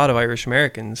 there's a lot of Irish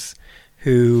Americans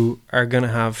who are going to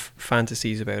have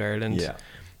fantasies about Ireland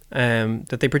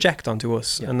that they project onto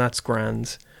us, and that's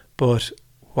grand. But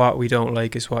what we don't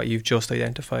like is what you've just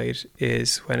identified,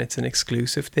 is when it's an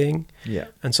exclusive thing. Yeah.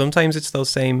 And sometimes it's those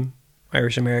same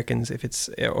Irish Americans, if it's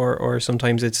or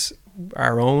sometimes it's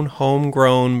our own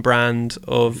homegrown brand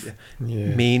of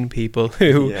mean people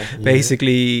who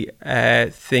basically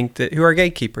think that, who are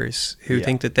gatekeepers, who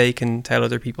think that they can tell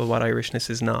other people what Irishness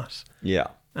is not. Yeah.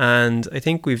 And I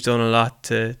think we've done a lot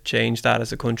to change that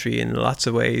as a country in lots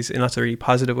of ways, in lots of really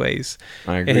positive ways,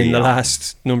 I agree, in the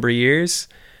last number of years.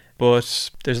 But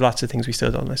there's lots of things we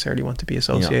still don't necessarily want to be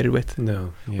associated with.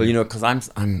 No. Yeah. Well, because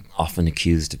I'm often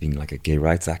accused of being like a gay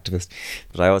rights activist,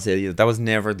 but I always say that was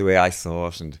never the way I saw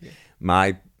it. And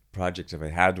my project, if I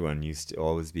had one, used to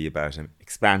always be about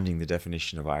expanding the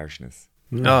definition of Irishness.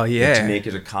 Oh, yeah. To make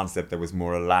it a concept that was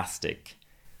more elastic.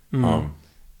 To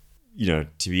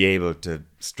be able to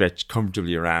stretch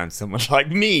comfortably around someone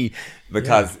like me,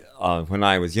 because when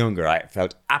I was younger, I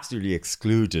felt absolutely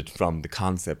excluded from the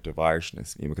concept of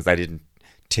Irishness, because I didn't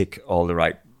tick all the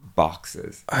right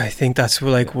boxes. I think that's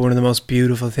like one of the most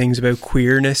beautiful things about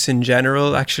queerness in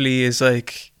general, actually, is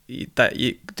like that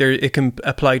it can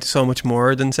apply to so much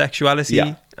more than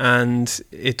sexuality, and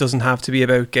it doesn't have to be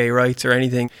about gay rights or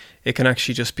anything. It can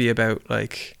actually just be about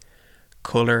like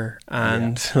color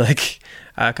and like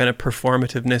kind of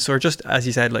performativeness, or just, as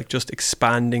you said, like just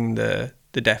expanding the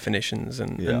definitions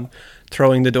and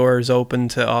throwing the doors open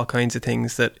to all kinds of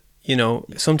things that,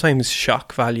 sometimes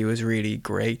shock value is really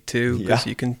great too, because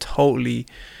you can totally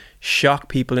shock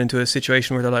people into a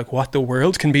situation where they're like, what, the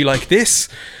world can be like this?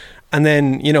 And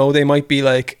then, they might be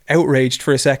like outraged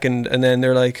for a second, and then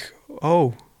they're like,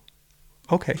 oh,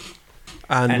 okay.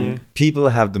 And people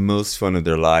have the most fun of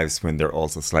their lives when they're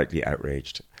also slightly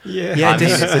outraged. Yeah,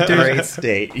 it's a great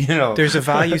state, There's a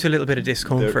value to a little bit of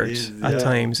discomfort at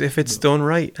times if it's done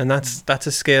right, and that's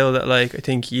a skill that like I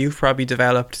think you've probably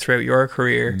developed throughout your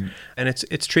career, and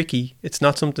it's tricky. It's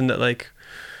not something that like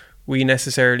we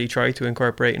necessarily try to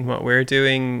incorporate in what we're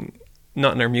doing,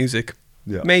 not in our music.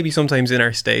 Maybe sometimes in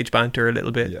our stage banter a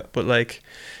little bit, but like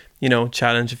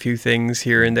challenge a few things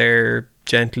here and there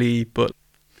gently. But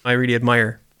I really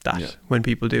admire that when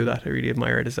people do that. I really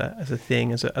admire it as a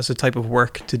thing, as a type of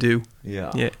work to do.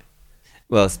 Yeah.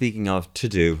 Well, speaking of to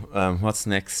do, what's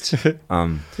next?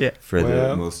 For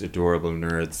the most adorable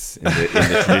nerds in the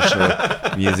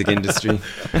traditional music industry.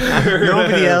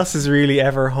 Nobody else has really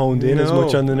ever honed in as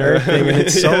much on the nerd thing, and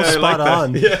it's so spot like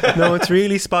on. No, it's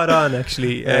really spot on,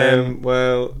 actually.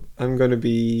 Well, I'm going to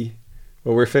be.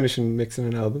 Well, we're finishing mixing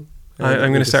an album.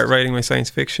 I'm going to start writing my science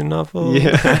fiction novel. Yeah,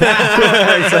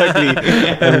 exactly.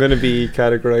 I'm going to be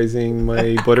categorizing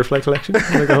my butterfly collection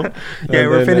when I go home.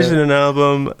 We're finishing an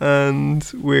album, and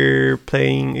we're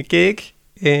playing a gig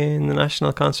in the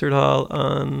National Concert Hall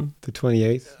on the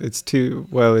 28th. It's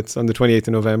on the 28th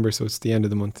of November, so it's the end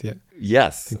of the month. Yeah.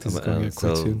 Yes. I think this is going out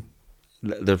quite soon.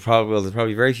 there's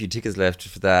probably very few tickets left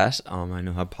for that. I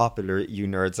know how popular you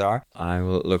nerds are. I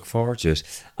will look forward to it.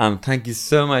 Thank you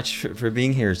so much for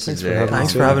being here today.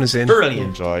 Thanks for having us in. Thoroughly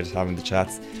enjoyed having the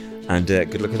chats, and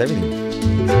good luck with everything.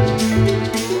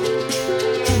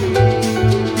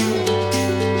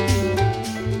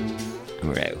 And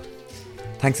we're out.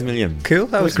 Thanks a million. Cool,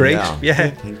 that was great. Yeah.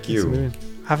 Thank you.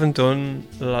 Haven't done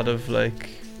a lot of like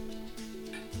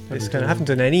this kind of, haven't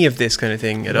done any of this kind of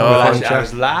thing at all. Well, actually, I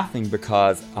was laughing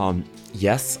because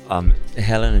yes,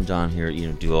 Helen and John here,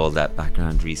 do all that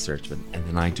background research, and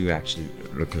then I do actually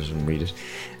look at it and read it.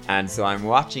 And so I'm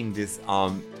watching this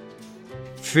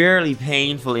fairly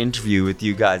painful interview with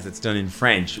you guys that's done in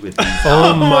French with these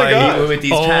with these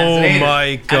translators. Oh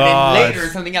my god! And then later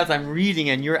something else I'm reading,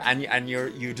 and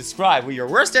you describe your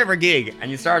worst ever gig, and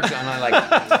you start, and I'm like,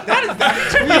 that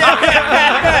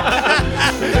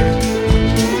is.